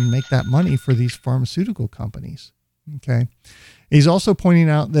register and make that money for these pharmaceutical companies. Okay. He's also pointing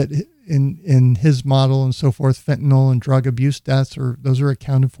out that in his model and so forth, fentanyl and drug abuse deaths those are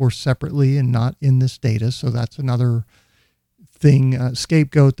accounted for separately and not in this data. So that's another thing,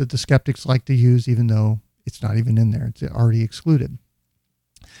 scapegoat that the skeptics like to use, even though it's not even in there. It's already excluded.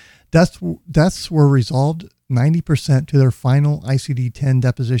 Deaths were resolved 90% to their final ICD-10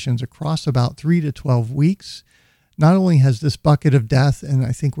 depositions across about 3 to 12 weeks. Not only has this bucket of death, and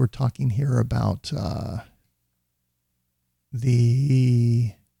I think we're talking here about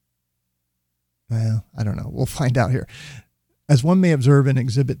Well, I don't know. We'll find out here. As one may observe in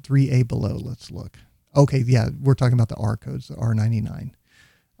Exhibit 3A below, let's look. Okay, yeah, we're talking about the R codes, the R99.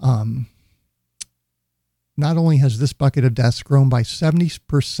 Not only has this bucket of deaths grown by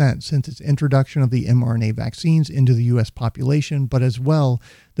 70% since its introduction of the mRNA vaccines into the U.S. population, but as well,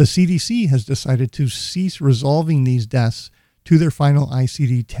 the CDC has decided to cease resolving these deaths to their final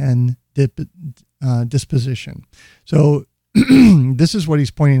ICD-10 disposition. So this is what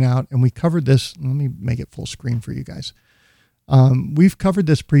he's pointing out, and we covered this. Let me make it full screen for you guys. We've covered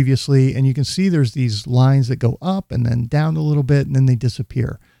this previously, and you can see there's these lines that go up and then down a little bit, and then they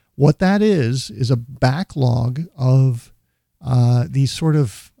disappear. What that is a backlog of these sort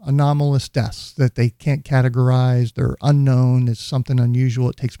of anomalous deaths that they can't categorize. They're unknown. It's something unusual.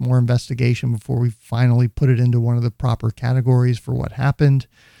 It takes more investigation before we finally put it into one of the proper categories for what happened.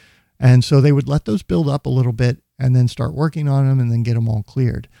 And so they would let those build up a little bit and then start working on them and then get them all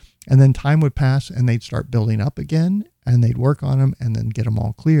cleared. And then time would pass and they'd start building up again and they'd work on them and then get them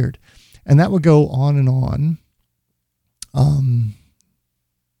all cleared. And that would go on and on.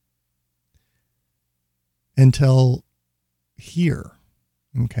 Until here,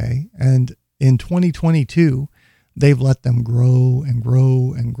 okay? And in 2022, they've let them grow and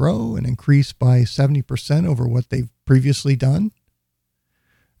grow and grow and increase by 70% over what they've previously done.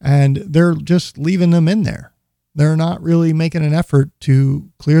 And they're just leaving them in there. They're not really making an effort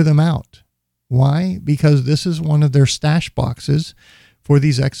to clear them out. Why? Because this is one of their stash boxes for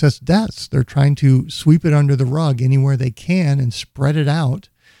these excess deaths. They're trying to sweep it under the rug anywhere they can and spread it out.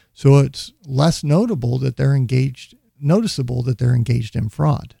 So it's less noticeable that they're engaged in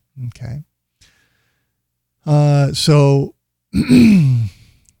fraud. Okay. So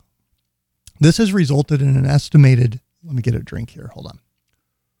this has resulted in an estimated, let me get a drink here. Hold on.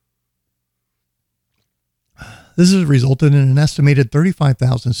 This has resulted in an estimated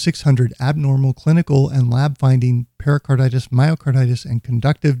 35,600 abnormal clinical and lab finding pericarditis, myocarditis, and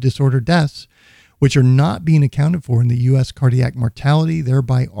conductive disorder deaths, which are not being accounted for in the U.S. cardiac mortality,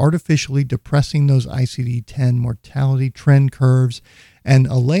 thereby artificially depressing those ICD-10 mortality trend curves and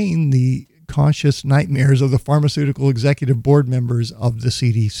allaying the conscious nightmares of the pharmaceutical executive board members of the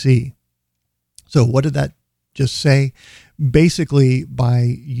CDC. So what did that just say? Basically, by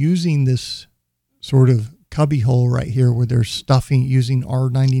using this sort of cubbyhole right here where they're stuffing, using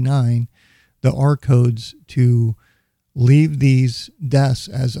R99, the R codes to leave these deaths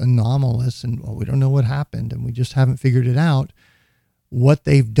as anomalous and we don't know what happened and we just haven't figured it out. What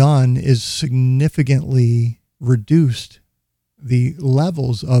they've done is significantly reduced the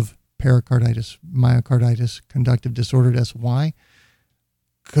levels of pericarditis, myocarditis, conductive disorder deaths. Why?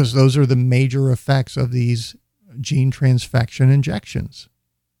 Because those are the major effects of these gene transfection injections.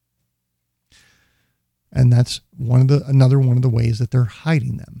 And that's another one of the ways that they're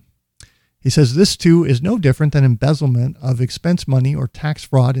hiding them. He says this too is no different than embezzlement of expense money or tax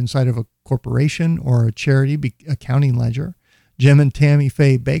fraud inside of a corporation or a charity accounting ledger. Jim and Tammy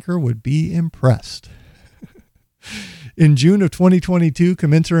Faye Baker would be impressed. In June of 2022,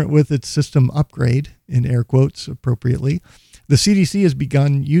 commensurate with its system upgrade, in air quotes appropriately, the CDC has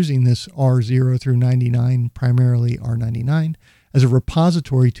begun using this R0 through 99, primarily R99, as a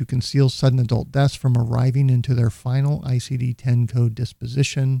repository to conceal sudden adult deaths from arriving into their final ICD-10 code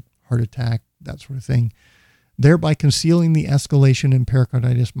disposition, heart attack, that sort of thing, thereby concealing the escalation in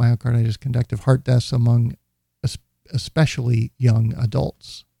pericarditis, myocarditis, conductive heart deaths among especially young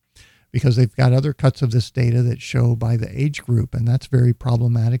adults, because they've got other cuts of this data that show by the age group, and that's very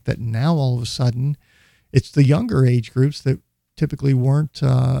problematic that now all of a sudden it's the younger age groups that typically weren't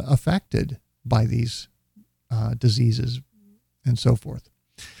affected by these diseases and so forth.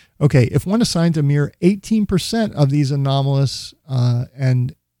 Okay, if one assigns a mere 18% of these anomalous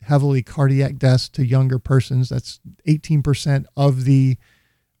and heavily cardiac deaths to younger persons, that's 18% of the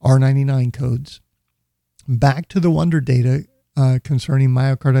R99 codes, back to the wonder data concerning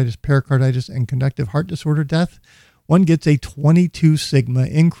myocarditis, pericarditis, and conductive heart disorder death, one gets a 22 sigma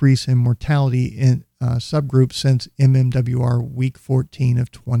increase in mortality in subgroups since MMWR week 14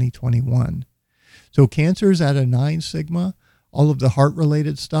 of 2021. So cancer is at a 9 sigma. All of the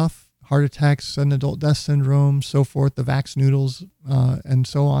heart-related stuff, heart attacks, sudden adult death syndrome, so forth, the vax noodles, and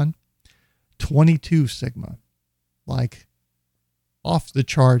so on, 22 sigma. Like off the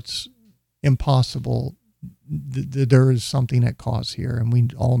charts, impossible. There is something at cause here, and we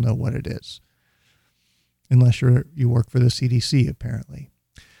all know what it is. Unless you work for the CDC, apparently.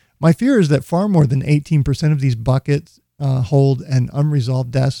 My fear is that far more than 18% of these buckets hold and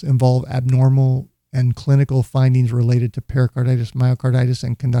unresolved deaths involve abnormal and clinical findings related to pericarditis, myocarditis,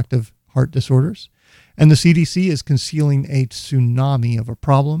 and conductive heart disorders. And the CDC is concealing a tsunami of a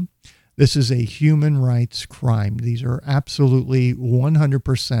problem This is a human rights crime. These are absolutely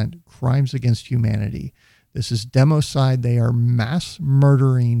 100% crimes against humanity. This is democide. They are mass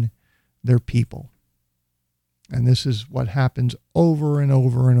murdering their people. And this is what happens over and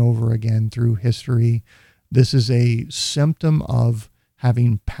over and over again through history. This is a symptom of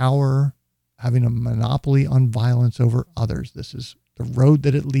having power, having a monopoly on violence over others. This is the road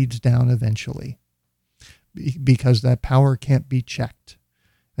that it leads down eventually, because that power can't be checked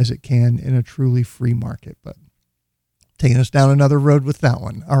as it can in a truly free market. But taking us down another road with that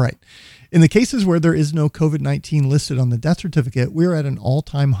one. All right. In the cases where there is no COVID-19 listed on the death certificate, we're at an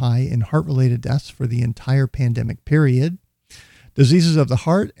all-time high in heart-related deaths for the entire pandemic period. Diseases of the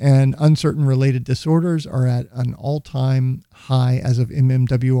heart and uncertain related disorders are at an all-time high as of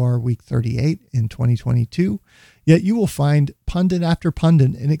MMWR week 38 in 2022. Yet you will find pundit after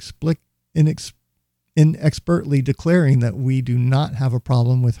pundit inexpertly declaring that we do not have a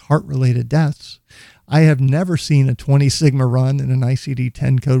problem with heart-related deaths. I have never seen a 20 sigma run in an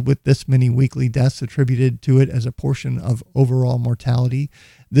ICD-10 code with this many weekly deaths attributed to it as a portion of overall mortality.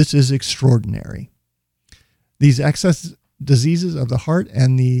 This is extraordinary. These excess diseases of the heart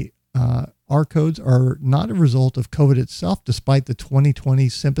and the R codes are not a result of COVID itself, despite the 2020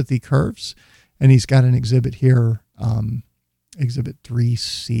 sympathy curves. And he's got an exhibit here, exhibit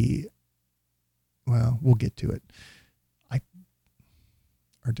 3C. Well, we'll get to it.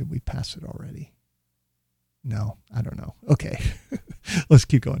 Or did we pass it already? No, I don't know. Okay, let's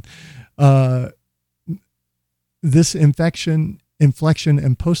keep going. This inflection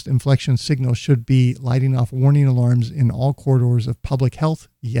and post-inflection signal should be lighting off warning alarms in all corridors of public health,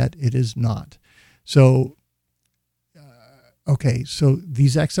 yet it is not. So, so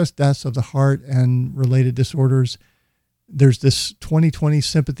these excess deaths of the heart and related disorders, there's this 2020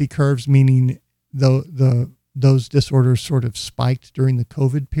 sympathy curves, meaning those disorders sort of spiked during the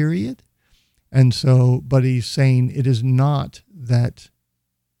COVID period. And so, but he's saying it is not that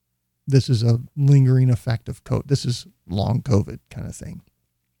this is a lingering effect of COVID. This is long COVID kind of thing.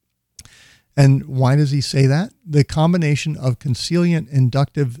 And why does he say that? The combination of consilient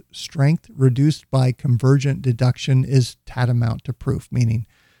inductive strength reduced by convergent deduction is tantamount to proof, meaning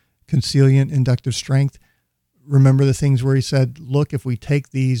consilient inductive strength. Remember the things where he said, look, if we take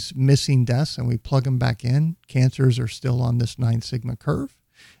these missing deaths and we plug them back in, cancers are still on this 9 sigma curve.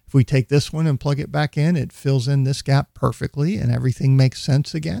 If we take this one and plug it back in, it fills in this gap perfectly and everything makes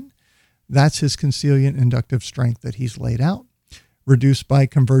sense again. That's his consilient inductive strength that he's laid out, reduced by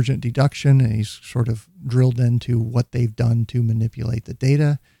convergent deduction. And he's sort of drilled into what they've done to manipulate the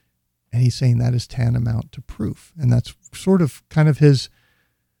data. And he's saying that is tantamount to proof. And that's sort of kind of his,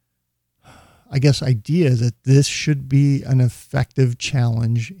 I guess, idea that this should be an effective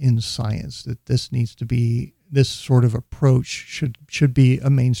challenge in science, that this needs to be, this sort of approach should be a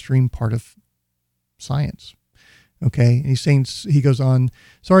mainstream part of science. Okay. And he's saying, he goes on,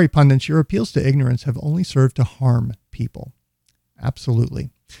 sorry, pundits, your appeals to ignorance have only served to harm people. Absolutely.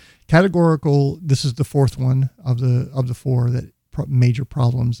 Categorical. This is the fourth one of the four that major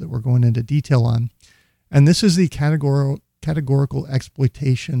problems that we're going into detail on. And this is the categorical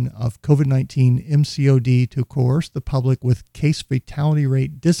exploitation of COVID-19 MCOD to coerce the public with case fatality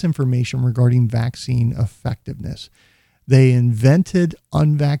rate disinformation regarding vaccine effectiveness. They invented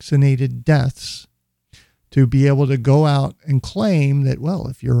unvaccinated deaths to be able to go out and claim that, well,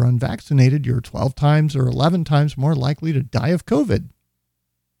 if you're unvaccinated, you're 12 times or 11 times more likely to die of COVID.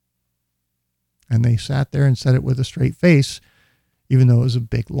 And they sat there and said it with a straight face, even though it was a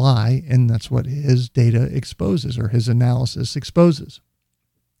big lie. And that's what his data exposes, or his analysis exposes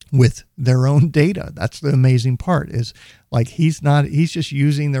with their own data. That's the amazing part, is like, he's just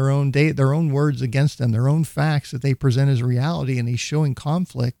using their own data, their own words against them, their own facts that they present as reality. And he's showing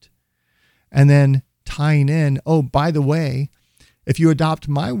conflict and then tying in, oh, by the way, if you adopt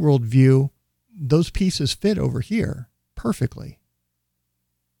my worldview, those pieces fit over here perfectly.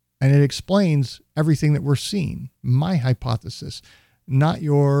 And it explains everything that we're seeing. My hypothesis, not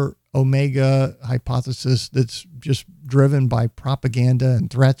your Omega hypothesis that's just driven by propaganda and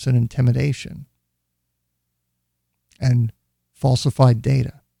threats and intimidation and falsified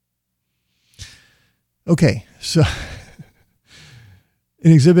data. Okay, so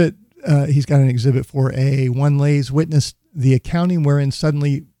he's got an exhibit 4A. One lays witness the accounting wherein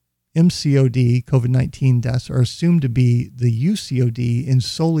suddenly MCOD, COVID-19 deaths, are assumed to be the UCOD in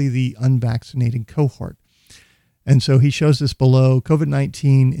solely the unvaccinated cohort. And so he shows this below.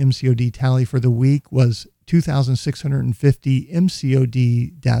 COVID-19 MCOD tally for the week was 2,650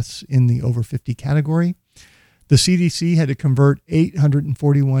 MCOD deaths in the over 50 category. The CDC had to convert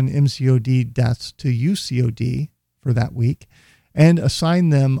 841 MCOD deaths to UCOD for that week. and assign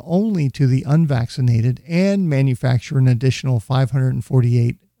them only to the unvaccinated and manufacture an additional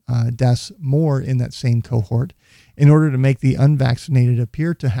 548 deaths more in that same cohort in order to make the unvaccinated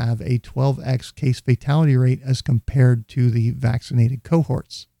appear to have a 12x case fatality rate as compared to the vaccinated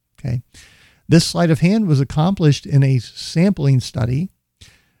cohorts. Okay. This sleight of hand was accomplished in a sampling study,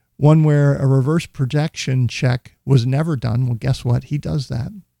 one where a reverse projection check was never done. Well, guess what? He does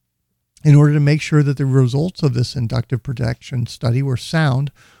that in order to make sure that the results of this inductive projection study were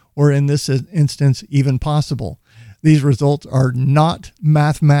sound, or in this instance, even possible. These results are not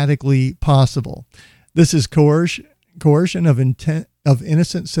mathematically possible. This is coercion of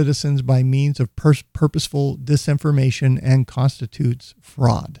innocent citizens by means of purposeful disinformation and constitutes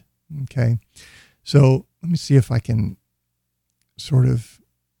fraud. Okay, so let me see if I can sort of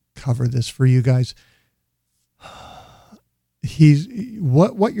cover this for you guys.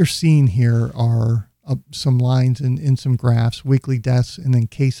 What you're seeing here are some lines in some graphs, weekly deaths, and then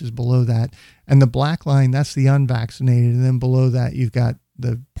cases below that. And the black line, that's the unvaccinated. And then below that, you've got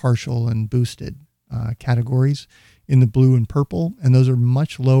the partial and boosted categories in the blue and purple. And those are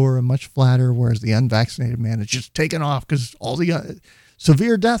much lower and much flatter, whereas the unvaccinated man is just taken off because all the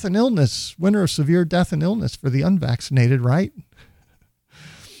severe death and illness, winner of severe death and illness for the unvaccinated, right?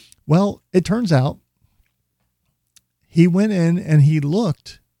 Well, it turns out he went in and he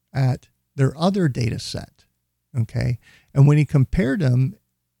looked at their other data set, okay? And when he compared them,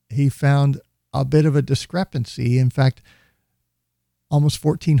 he found a bit of a discrepancy. In fact, almost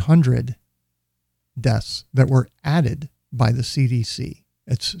 1,400 deaths that were added by the CDC.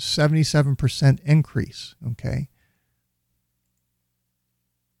 It's 77% increase, okay?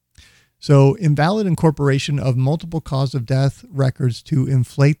 So invalid incorporation of multiple cause of death records to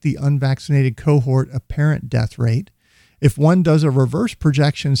inflate the unvaccinated cohort apparent death rate. If one does a reverse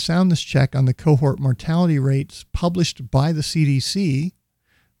projection soundness check on the cohort mortality rates published by the CDC,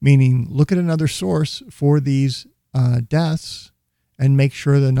 meaning look at another source for these deaths and make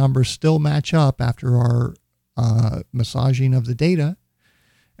sure the numbers still match up after our massaging of the data,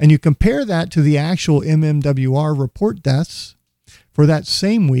 and you compare that to the actual MMWR report deaths, for that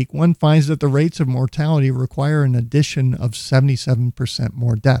same week, one finds that the rates of mortality require an addition of 77%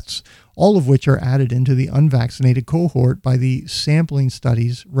 more deaths, all of which are added into the unvaccinated cohort by the sampling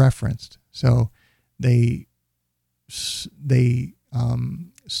studies referenced. So they seeked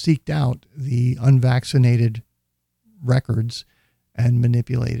out the unvaccinated records and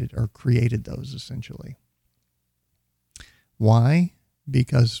manipulated or created those essentially. Why?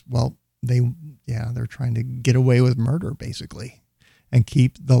 Because, well, they're trying to get away with murder basically, and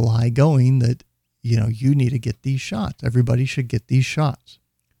keep the lie going that, you need to get these shots. Everybody should get these shots.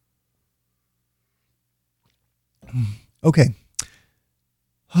 Okay.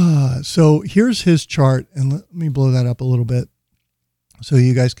 So here's his chart, and let me blow that up a little bit so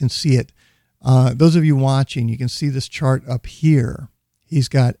you guys can see it. Those of you watching, you can see this chart up here. He's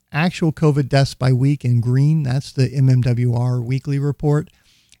got actual COVID deaths by week in green. That's the MMWR weekly report.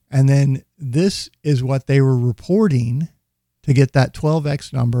 And then this is what they were reporting to get that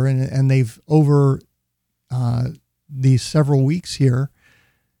 12x number. And they've, over these several weeks here,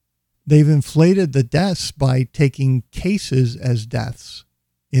 they've inflated the deaths by taking cases as deaths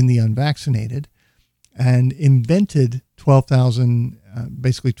in the unvaccinated and invented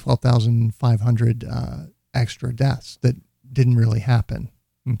 12,500 extra deaths that didn't really happen.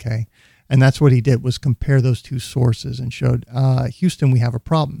 Okay. And that's what he did, was compare those two sources and showed, Houston, we have a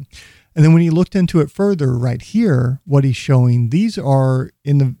problem. And then when he looked into it further right here, what he's showing, these are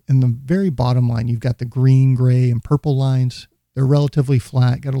in the very bottom line. You've got the green, gray, and purple lines. They're relatively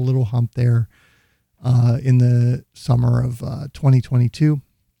flat, got a little hump there in the summer of 2022.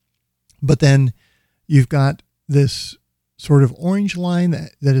 But then you've got this sort of orange line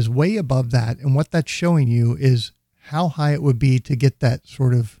that is way above that. And what that's showing you is how high it would be to get that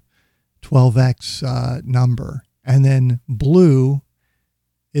sort of 12x number. And then blue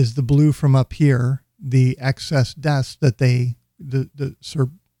is the blue from up here, the excess deaths that the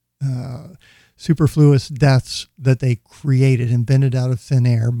superfluous deaths that they created, invented out of thin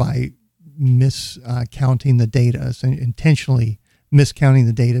air by miscounting the data, so intentionally miscounting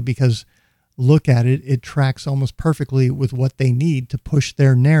the data, because look at it, it tracks almost perfectly with what they need to push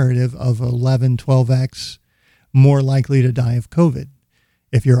their narrative of 11, 12x more likely to die of COVID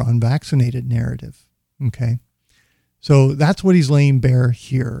if you're unvaccinated narrative. Okay. So that's what he's laying bare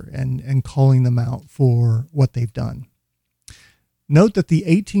here and calling them out for what they've done. Note that the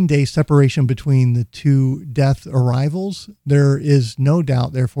 18-day separation between the two death arrivals, there is no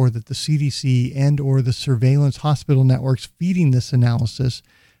doubt, therefore, that the CDC and or the surveillance hospital networks feeding this analysis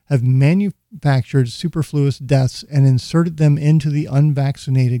have manufactured superfluous deaths and inserted them into the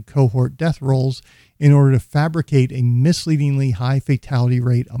unvaccinated cohort death rolls in order to fabricate a misleadingly high fatality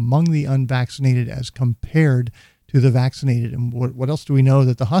rate among the unvaccinated as compared to the vaccinated. And what else do we know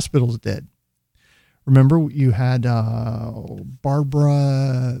that the hospitals did? Remember, you had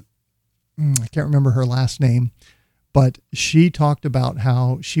Barbara, I can't remember her last name, but she talked about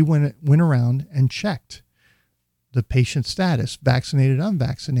how she went around and checked the patient status, vaccinated,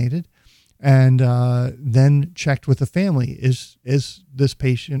 unvaccinated, and then checked with the family. Is this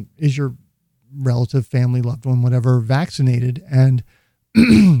patient, is your relative, family, loved one, whatever, vaccinated? And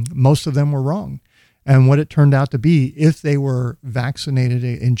most of them were wrong. And what it turned out to be, if they were vaccinated,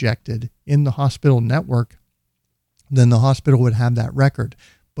 injected in the hospital network, then the hospital would have that record.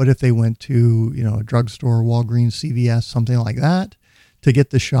 But if they went to, a drugstore, Walgreens, CVS, something like that, to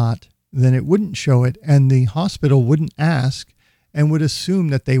get the shot, then it wouldn't show it, and the hospital wouldn't ask and would assume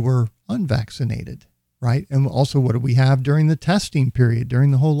that they were unvaccinated, right? And also, what do we have during the testing period,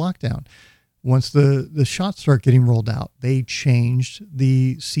 during the whole lockdown? Once the shots start getting rolled out, they changed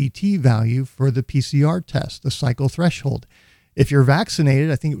the CT value for the PCR test, the cycle threshold. If you're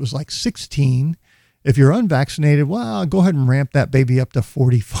vaccinated, I think it was like 16. If you're unvaccinated, well, go ahead and ramp that baby up to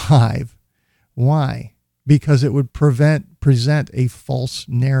 45. Why? Because it would present a false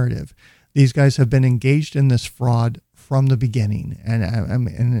narrative. These guys have been engaged in this fraud from the beginning. And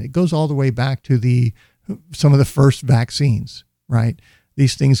it goes all the way back to some of the first vaccines, right?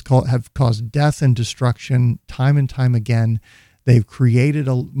 These things have caused death and destruction time and time again. They've created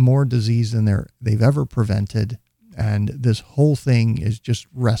more disease than they've ever prevented. And this whole thing just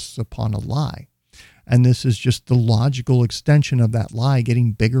rests upon a lie. And this is just the logical extension of that lie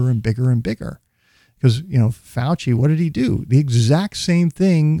getting bigger and bigger and bigger. Because, Fauci, what did he do? The exact same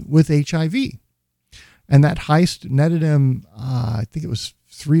thing with HIV. And that heist netted him, I think it was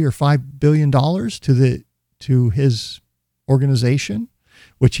 $3 or $5 billion to his organization,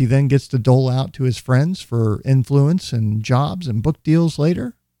 which he then gets to dole out to his friends for influence and jobs and book deals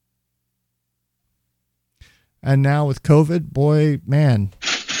later. And now with COVID, boy, man,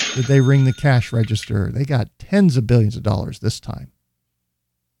 did they ring the cash register. They got tens of billions of dollars this time.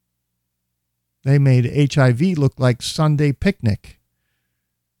 They made HIV look like Sunday picnic.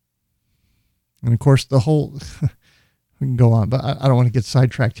 And of course, the whole, we can go on, but I don't want to get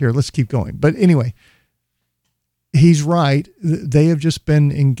sidetracked here. Let's keep going. But anyway, he's right. They have just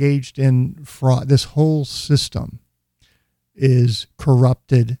been engaged in fraud. This whole system is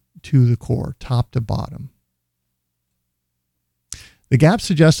corrupted to the core, top to bottom. The gap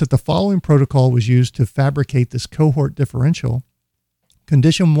suggests that the following protocol was used to fabricate this cohort differential.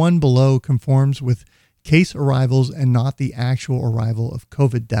 Condition 1 below conforms with case arrivals and not the actual arrival of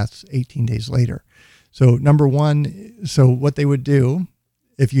COVID deaths 18 days later. So number one, so what they would do,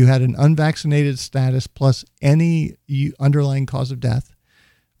 if you had an unvaccinated status plus any underlying cause of death,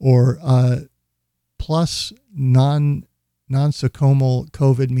 or plus non-sequomal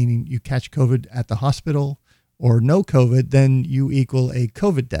COVID, meaning you catch COVID at the hospital, or no COVID, then you equal a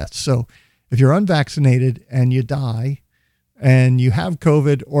COVID death. So if you're unvaccinated and you die, and you have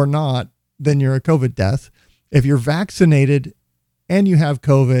COVID or not, then you're a COVID death. If you're vaccinated and you have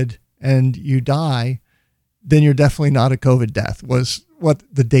COVID and you die, then you're definitely not a COVID death, was what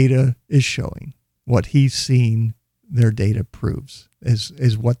the data is showing. What he's seen, their data proves,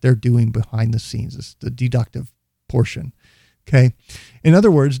 is what they're doing behind the scenes. It's the deductive portion. Okay. In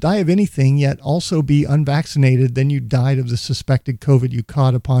other words, die of anything, yet also be unvaccinated, then you died of the suspected COVID you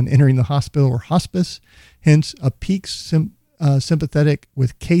caught upon entering the hospital or hospice. Hence, a peak sympathetic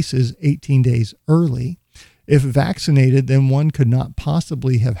with cases 18 days early. If vaccinated, then one could not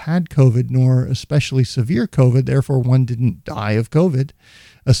possibly have had COVID, nor especially severe COVID. Therefore, one didn't die of COVID.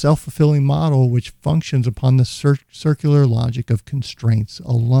 A self-fulfilling model which functions upon the circular logic of constraints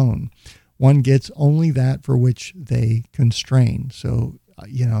alone. One gets only that for which they constrain. So,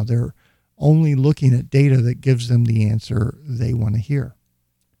 they're only looking at data that gives them the answer they want to hear.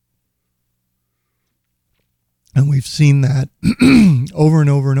 And we've seen that over and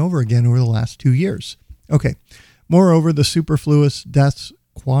over and over again over the last 2 years. Okay. Moreover, the superfluous deaths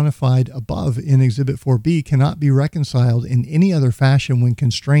quantified above in Exhibit 4B cannot be reconciled in any other fashion when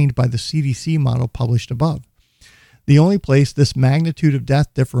constrained by the CDC model published above. The only place this magnitude of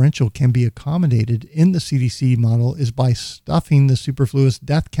death differential can be accommodated in the CDC model is by stuffing the superfluous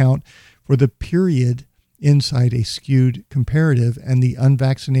death count for the period inside a skewed comparative, and the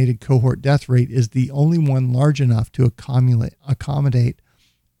unvaccinated cohort death rate is the only one large enough to accommodate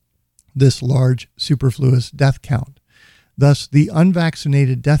this large superfluous death count. Thus, the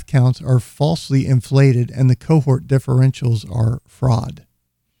unvaccinated death counts are falsely inflated and the cohort differentials are fraud.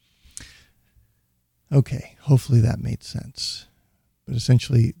 Okay, hopefully that made sense. But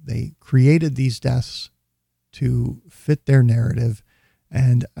essentially, they created these deaths to fit their narrative.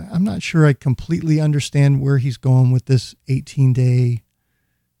 And I'm not sure I completely understand where he's going with this 18-day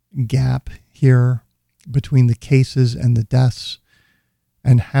gap here between the cases and the deaths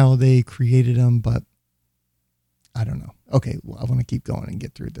and how they created them, but I don't know. Okay, well, I want to keep going and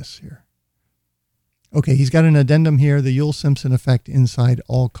get through this here. Okay, he's got an addendum here, the Yule-Simpson effect inside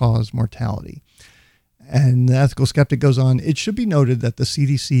all-cause mortality. And the ethical skeptic goes on, it should be noted that the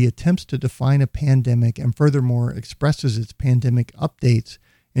CDC attempts to define a pandemic and furthermore expresses its pandemic updates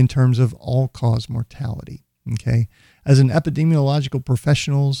in terms of all-cause mortality. Okay, as an epidemiological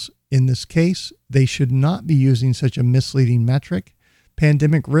professionals in this case, they should not be using such a misleading metric.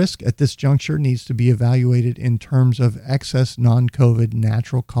 Pandemic risk at this juncture needs to be evaluated in terms of excess non-COVID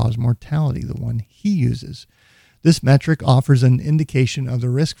natural cause mortality, the one he uses. This metric offers an indication of the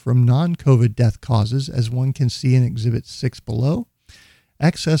risk from non-COVID death causes, as one can see in Exhibit 6 below.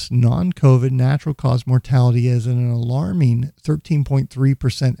 Excess non-COVID natural cause mortality is an alarming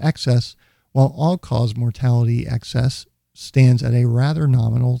 13.3% excess, while all-cause mortality excess stands at a rather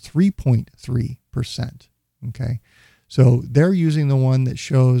nominal 3.3%. Okay, so they're using the one that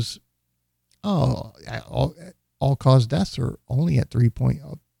shows, all-cause deaths are only at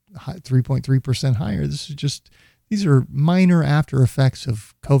 3.3% higher. These are minor after effects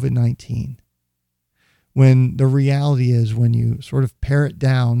of COVID-19. When the reality is, when you sort of pare it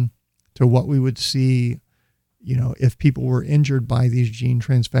down to what we would see, if people were injured by these gene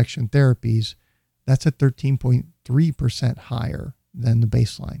transfection therapies, that's at 13.3% higher than the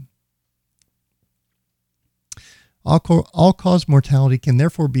baseline. All-cause mortality can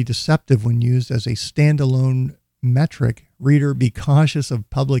ttherefore be deceptive when used as a standalone metric. Reader, be cautious of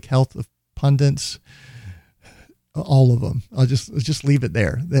public health pundits. All of them. Let's just leave it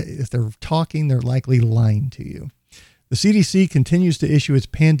there. If they're talking, they're likely lying to you. The CDC continues to issue its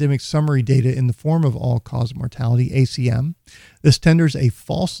pandemic summary data in the form of all-cause mortality, ACM. This tenders a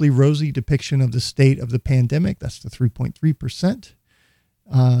falsely rosy depiction of the state of the pandemic. That's the 3.3%.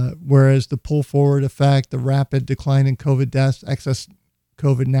 Whereas the pull forward effect, the rapid decline in COVID deaths, excess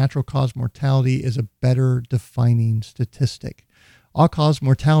COVID natural cause mortality is a better defining statistic. All-cause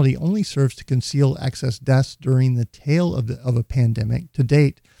mortality only serves to conceal excess deaths during the tail of a pandemic. To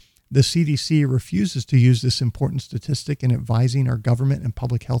date, the CDC refuses to use this important statistic in advising our government and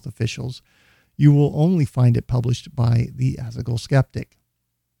public health officials. You will only find it published by the ethical skeptic.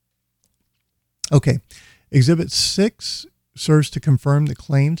 Okay, Exhibit 6 serves to confirm the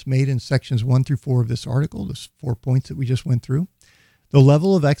claims made in sections 1 through 4 of this article, those 4 points that we just went through. The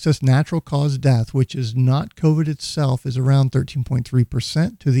level of excess natural cause death, which is not COVID itself, is around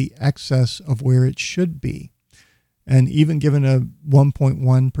 13.3% to the excess of where it should be. And even given a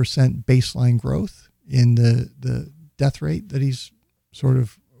 1.1% baseline growth in the death rate that he's sort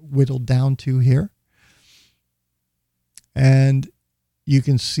of whittled down to here. And you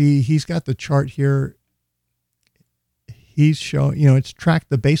can see he's got the chart here. He's showing, it's tracked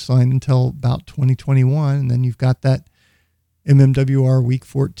the baseline until about 2021. And then you've got that MMWR week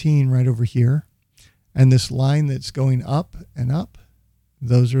 14 right over here. And this line that's going up and up,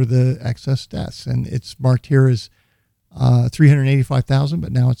 those are the excess deaths. And it's marked here as 385,000,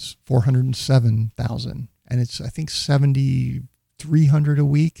 but now it's 407,000. And it's, I think, 7,300 a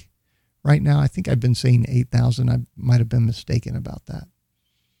week right now. I think I've been saying 8,000. I might have been mistaken about that.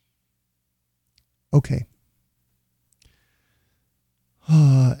 Okay.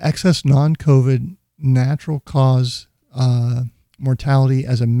 Excess non-COVID natural cause mortality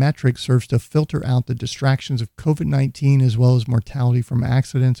as a metric serves to filter out the distractions of COVID-19 as well as mortality from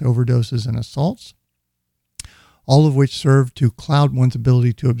accidents, overdoses, and assaults, all of which serve to cloud one's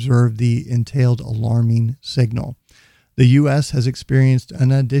ability to observe the entailed alarming signal. The U.S. has experienced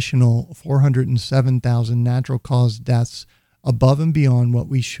an additional 407,000 natural cause deaths above and beyond what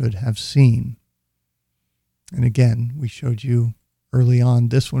we should have seen. And again, we showed you early on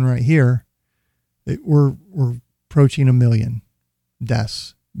this one right here. We're approaching 1 million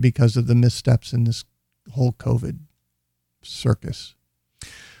deaths because of the missteps in this whole COVID circus.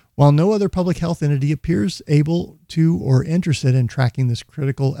 While no other public health entity appears able to or interested in tracking this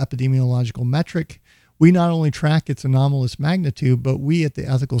critical epidemiological metric, we not only track its anomalous magnitude, but we at the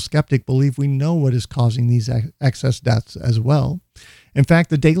Ethical Skeptic believe we know what is causing these excess deaths as well. In fact,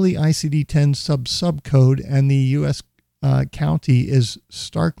 the daily ICD-10 subcode and the U.S. County is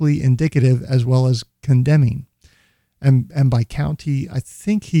starkly indicative as well as condemning. And by county, I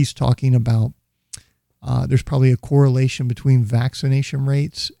think he's talking about there's probably a correlation between vaccination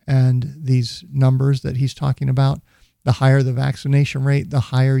rates and these numbers that he's talking about. The higher the vaccination rate, the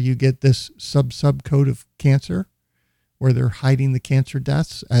higher you get this subcode of cancer, where they're hiding the cancer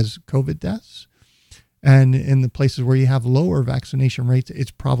deaths as COVID deaths. And in the places where you have lower vaccination rates, it's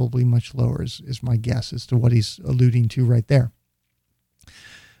probably much lower, is my guess as to what he's alluding to right there.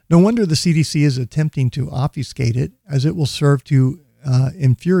 No wonder the CDC is attempting to obfuscate it, as it will serve to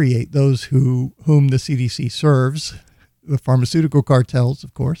infuriate those whom the CDC serves, the pharmaceutical cartels,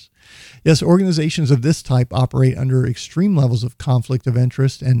 of course. Yes, organizations of this type operate under extreme levels of conflict of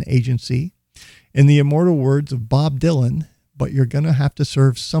interest and agency. In the immortal words of Bob Dylan, but you're going to have to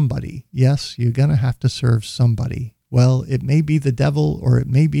serve somebody. Yes, you're going to have to serve somebody. Well, it may be the devil or it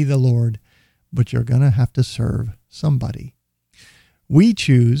may be the Lord, but you're going to have to serve somebody. We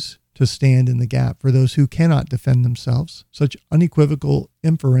choose to stand in the gap for those who cannot defend themselves. Such unequivocal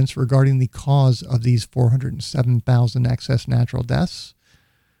inference regarding the cause of these 407,000 excess natural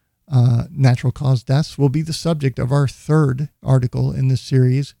cause deaths will be the subject of our third article in this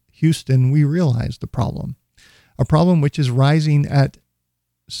series, Houston, We Realize the Problem. A problem which is rising at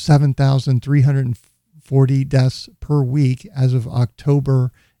 7,340 deaths per week as of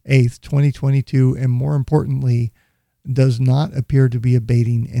October 8th, 2022, and more importantly, does not appear to be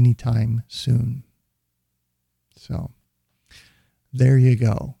abating anytime soon. So there you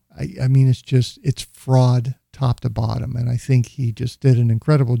go. I mean, it's fraud top to bottom. And I think he just did an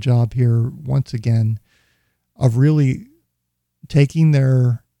incredible job here once again of really taking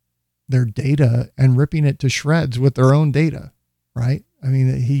their data and ripping it to shreds with their own data, right? I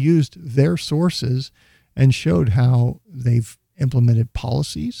mean, he used their sources and showed how they've implemented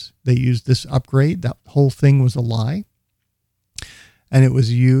policies. They used this upgrade. That whole thing was a lie. And it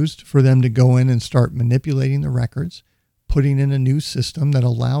was used for them to go in and start manipulating the records, putting in a new system that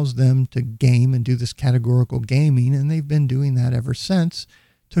allows them to game and do this categorical gaming. And they've been doing that ever since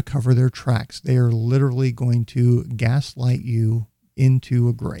to cover their tracks. They are literally going to gaslight you into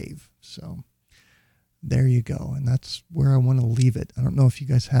a grave. So there you go. And that's where I want to leave it. I don't know if you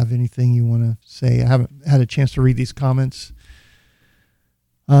guys have anything you want to say. I haven't had a chance to read these comments.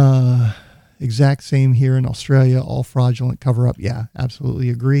 Exact same here in Australia, all fraudulent cover up. Yeah, absolutely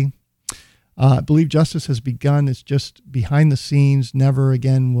agree. I believe justice has begun. It's just behind the scenes. Never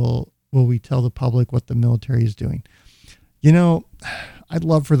again will we tell the public what the military is doing. You know, I'd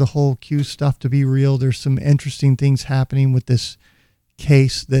love for the whole Q stuff to be real. There's some interesting things happening with this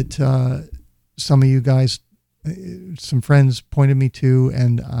case that some of you guys, some friends pointed me to,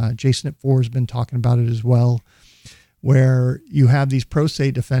 and Jason at 4 has been talking about it as well, where you have these pro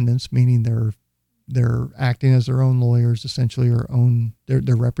se defendants, meaning they're acting as their own lawyers, essentially, or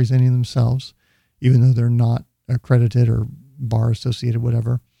they're representing themselves, even though they're not accredited or bar associated,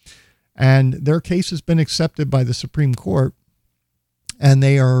 whatever. And their case has been accepted by the Supreme Court, and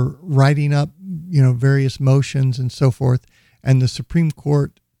they are writing up, various motions and so forth. And the Supreme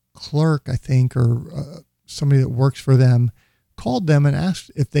Court clerk, I think, or somebody that works for them, called them and asked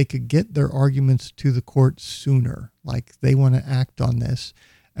if they could get their arguments to the court sooner, like they want to act on this.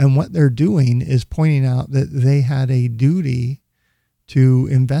 And what they're doing is pointing out that they had a duty to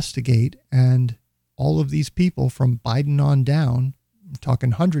investigate, and all of these people from Biden on down, I'm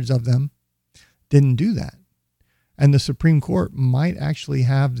talking hundreds of them, didn't do that. And the Supreme Court might actually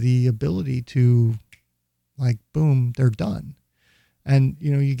have the ability to, boom, they're done. And,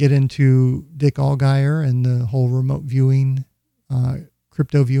 you get into Dick Allgaier and the whole remote viewing,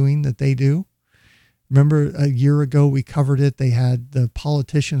 crypto viewing that they do. Remember a year ago we covered it. They had the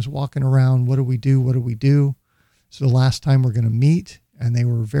politicians walking around. What do we do? What do we do? So the last time we're going to meet, and they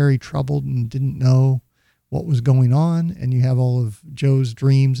were very troubled and didn't know what was going on. And you have all of Joe's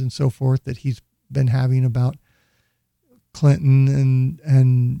dreams and so forth that he's been having about Clinton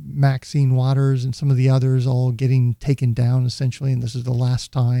and Maxine Waters and some of the others all getting taken down essentially. And this is the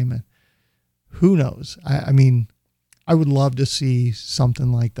last time. And who knows? I mean, I would love to see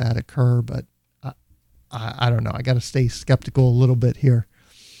something like that occur, but I don't know. I got to stay skeptical a little bit here.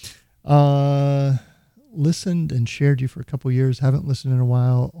 Listened and shared you for a couple years. Haven't listened in a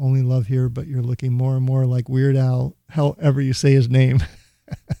while. Only love here, but you're looking more and more like Weird Al, however you say his name.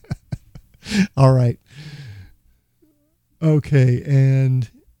 All right. Okay. And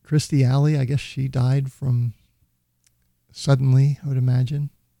Christy Alley, I guess she died from suddenly, I would imagine.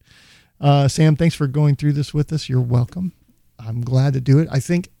 Sam, thanks for going through this with us. You're welcome. I'm glad to do it. I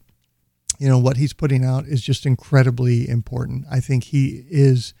think, what he's putting out is just incredibly important. I think he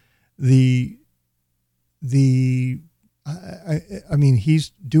is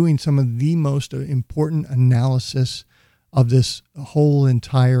he's doing some of the most important analysis of this whole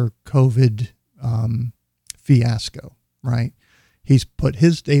entire COVID fiasco, right? He's put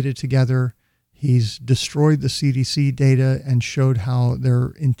his data together. He's destroyed the CDC data and showed how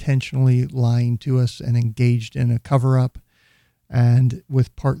they're intentionally lying to us and engaged in a cover-up. And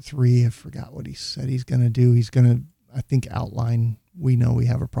with part 3, I forgot what he said he's going to do. He's going to, I think, outline, we know we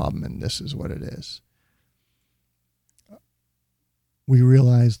have a problem and this is what it is. We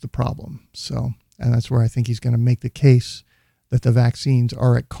realize the problem. So, and that's where I think he's going to make the case that the vaccines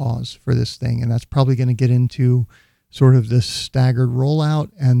are at cause for this thing. And that's probably going to get into sort of this staggered rollout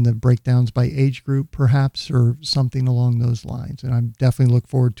and the breakdowns by age group, perhaps, or something along those lines. And I definitely look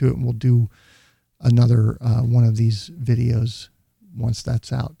forward to it. And we'll do another one of these videos once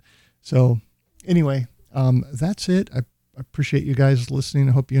that's out. So anyway, that's it. I appreciate you guys listening.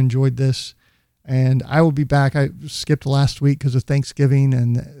 I hope you enjoyed this. And I will be back. I skipped last week because of Thanksgiving,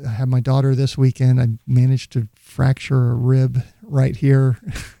 and I had my daughter this weekend. I managed to fracture a rib right here,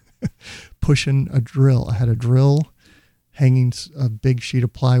 pushing a drill. I had a drill hanging a big sheet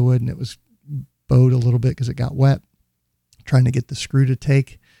of plywood, and it was bowed a little bit because it got wet, trying to get the screw to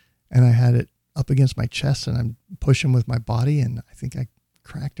take. And I had it up against my chest, and I'm pushing with my body, and I think I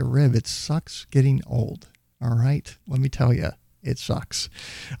cracked a rib. It sucks getting old. All right. Let me tell you. It sucks.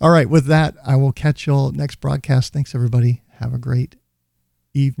 All right. With that, I will catch y'all next broadcast. Thanks, everybody. Have a great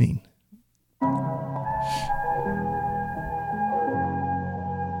evening.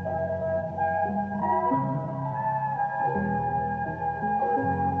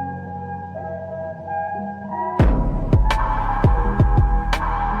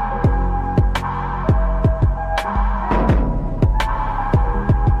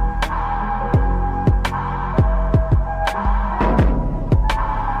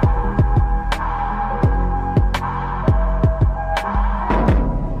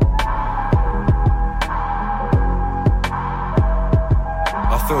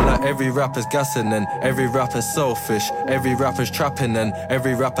 Every rapper's gassing and every rapper's selfish. Every rapper's trapping and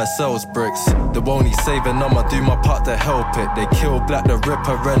every rapper sells bricks. The only saving I'ma do my part to help it. They kill Black the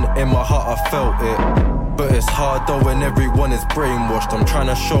Ripper and in my heart I felt it. But it's hard though when everyone is brainwashed. I'm trying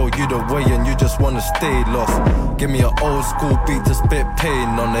to show you the way and you just wanna stay lost. Give me an old school beat to spit pain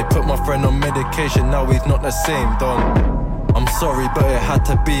on. They put my friend on medication, now he's not the same, done. I'm sorry, but it had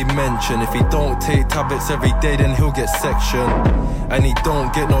to be mentioned. If he don't take tablets every day, then he'll get sectioned. And he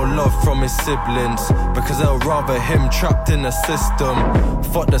don't get no love from his siblings, because they'll rather him trapped in the system.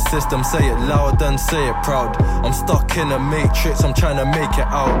 Fuck the system, say it loud and say it proud. I'm stuck in a matrix, I'm trying to make it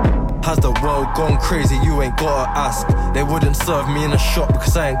out. Has the world gone crazy? You ain't gotta ask. They wouldn't serve me in a shop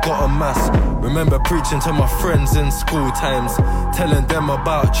because I ain't got a mask. Remember preaching to my friends in school times, telling them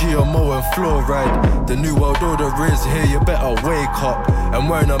about GMO and fluoride. The new world order is here, you better wake up. And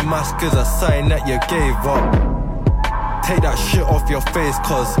wearing a mask is a sign that you gave up. Take that shit off your face,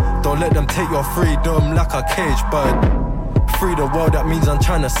 cause don't let them take your freedom like a cage bird. Free the world, that means I'm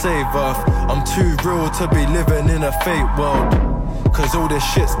trying to save Earth. I'm too real to be living in a fake world, cause all this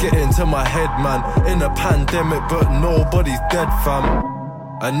shit's getting to my head, man. In a pandemic, but nobody's dead, fam.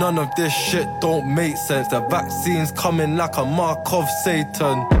 And none of this shit don't make sense. The vaccine's coming like a mark of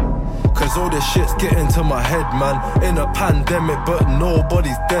Satan, cause all this shit's getting to my head, man. In a pandemic, but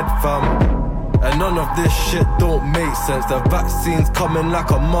nobody's dead, fam. And none of this shit don't make sense. The vaccine's coming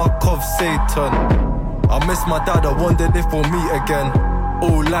like a mark of Satan. I miss my dad, I wondered if we'll meet again.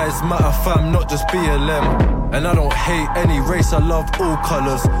 All lives matter, fam, not just BLM. And I don't hate any race, I love all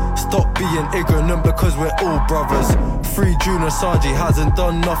colours. Stop being ignorant because we're all brothers. Free June Assange, he hasn't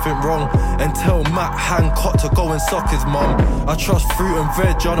done nothing wrong. And tell Matt Hancock to go and suck his mum. I trust fruit and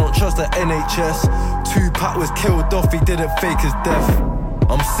veg, I don't trust the NHS. Tupac was killed off, he didn't fake his death.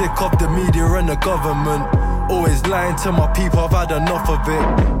 I'm sick of the media and the government, always lying to my people, I've had enough of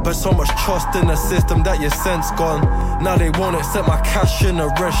it. But so much trust in the system that your sense gone. Now they won't accept my cash in a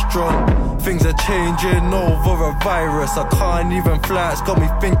restaurant. Things are changing over a virus. I can't even fly, it's got me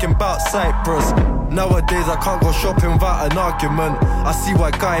thinking about Cyprus. Nowadays I can't go shopping without an argument. I see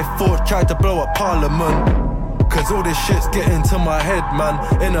why Guy Fawkes tried to blow up Parliament, cause all this shit's getting to my head, man.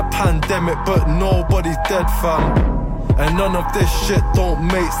 In a pandemic, but nobody's dead, fam. And none of this shit don't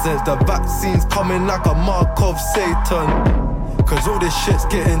make sense. The vaccine's coming like a mark of Satan, cause all this shit's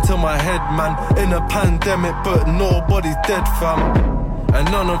getting to my head, man. In a pandemic, but nobody's dead, fam. And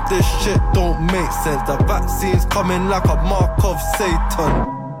none of this shit don't make sense. The vaccine's coming like a mark of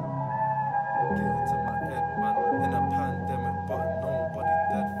Satan.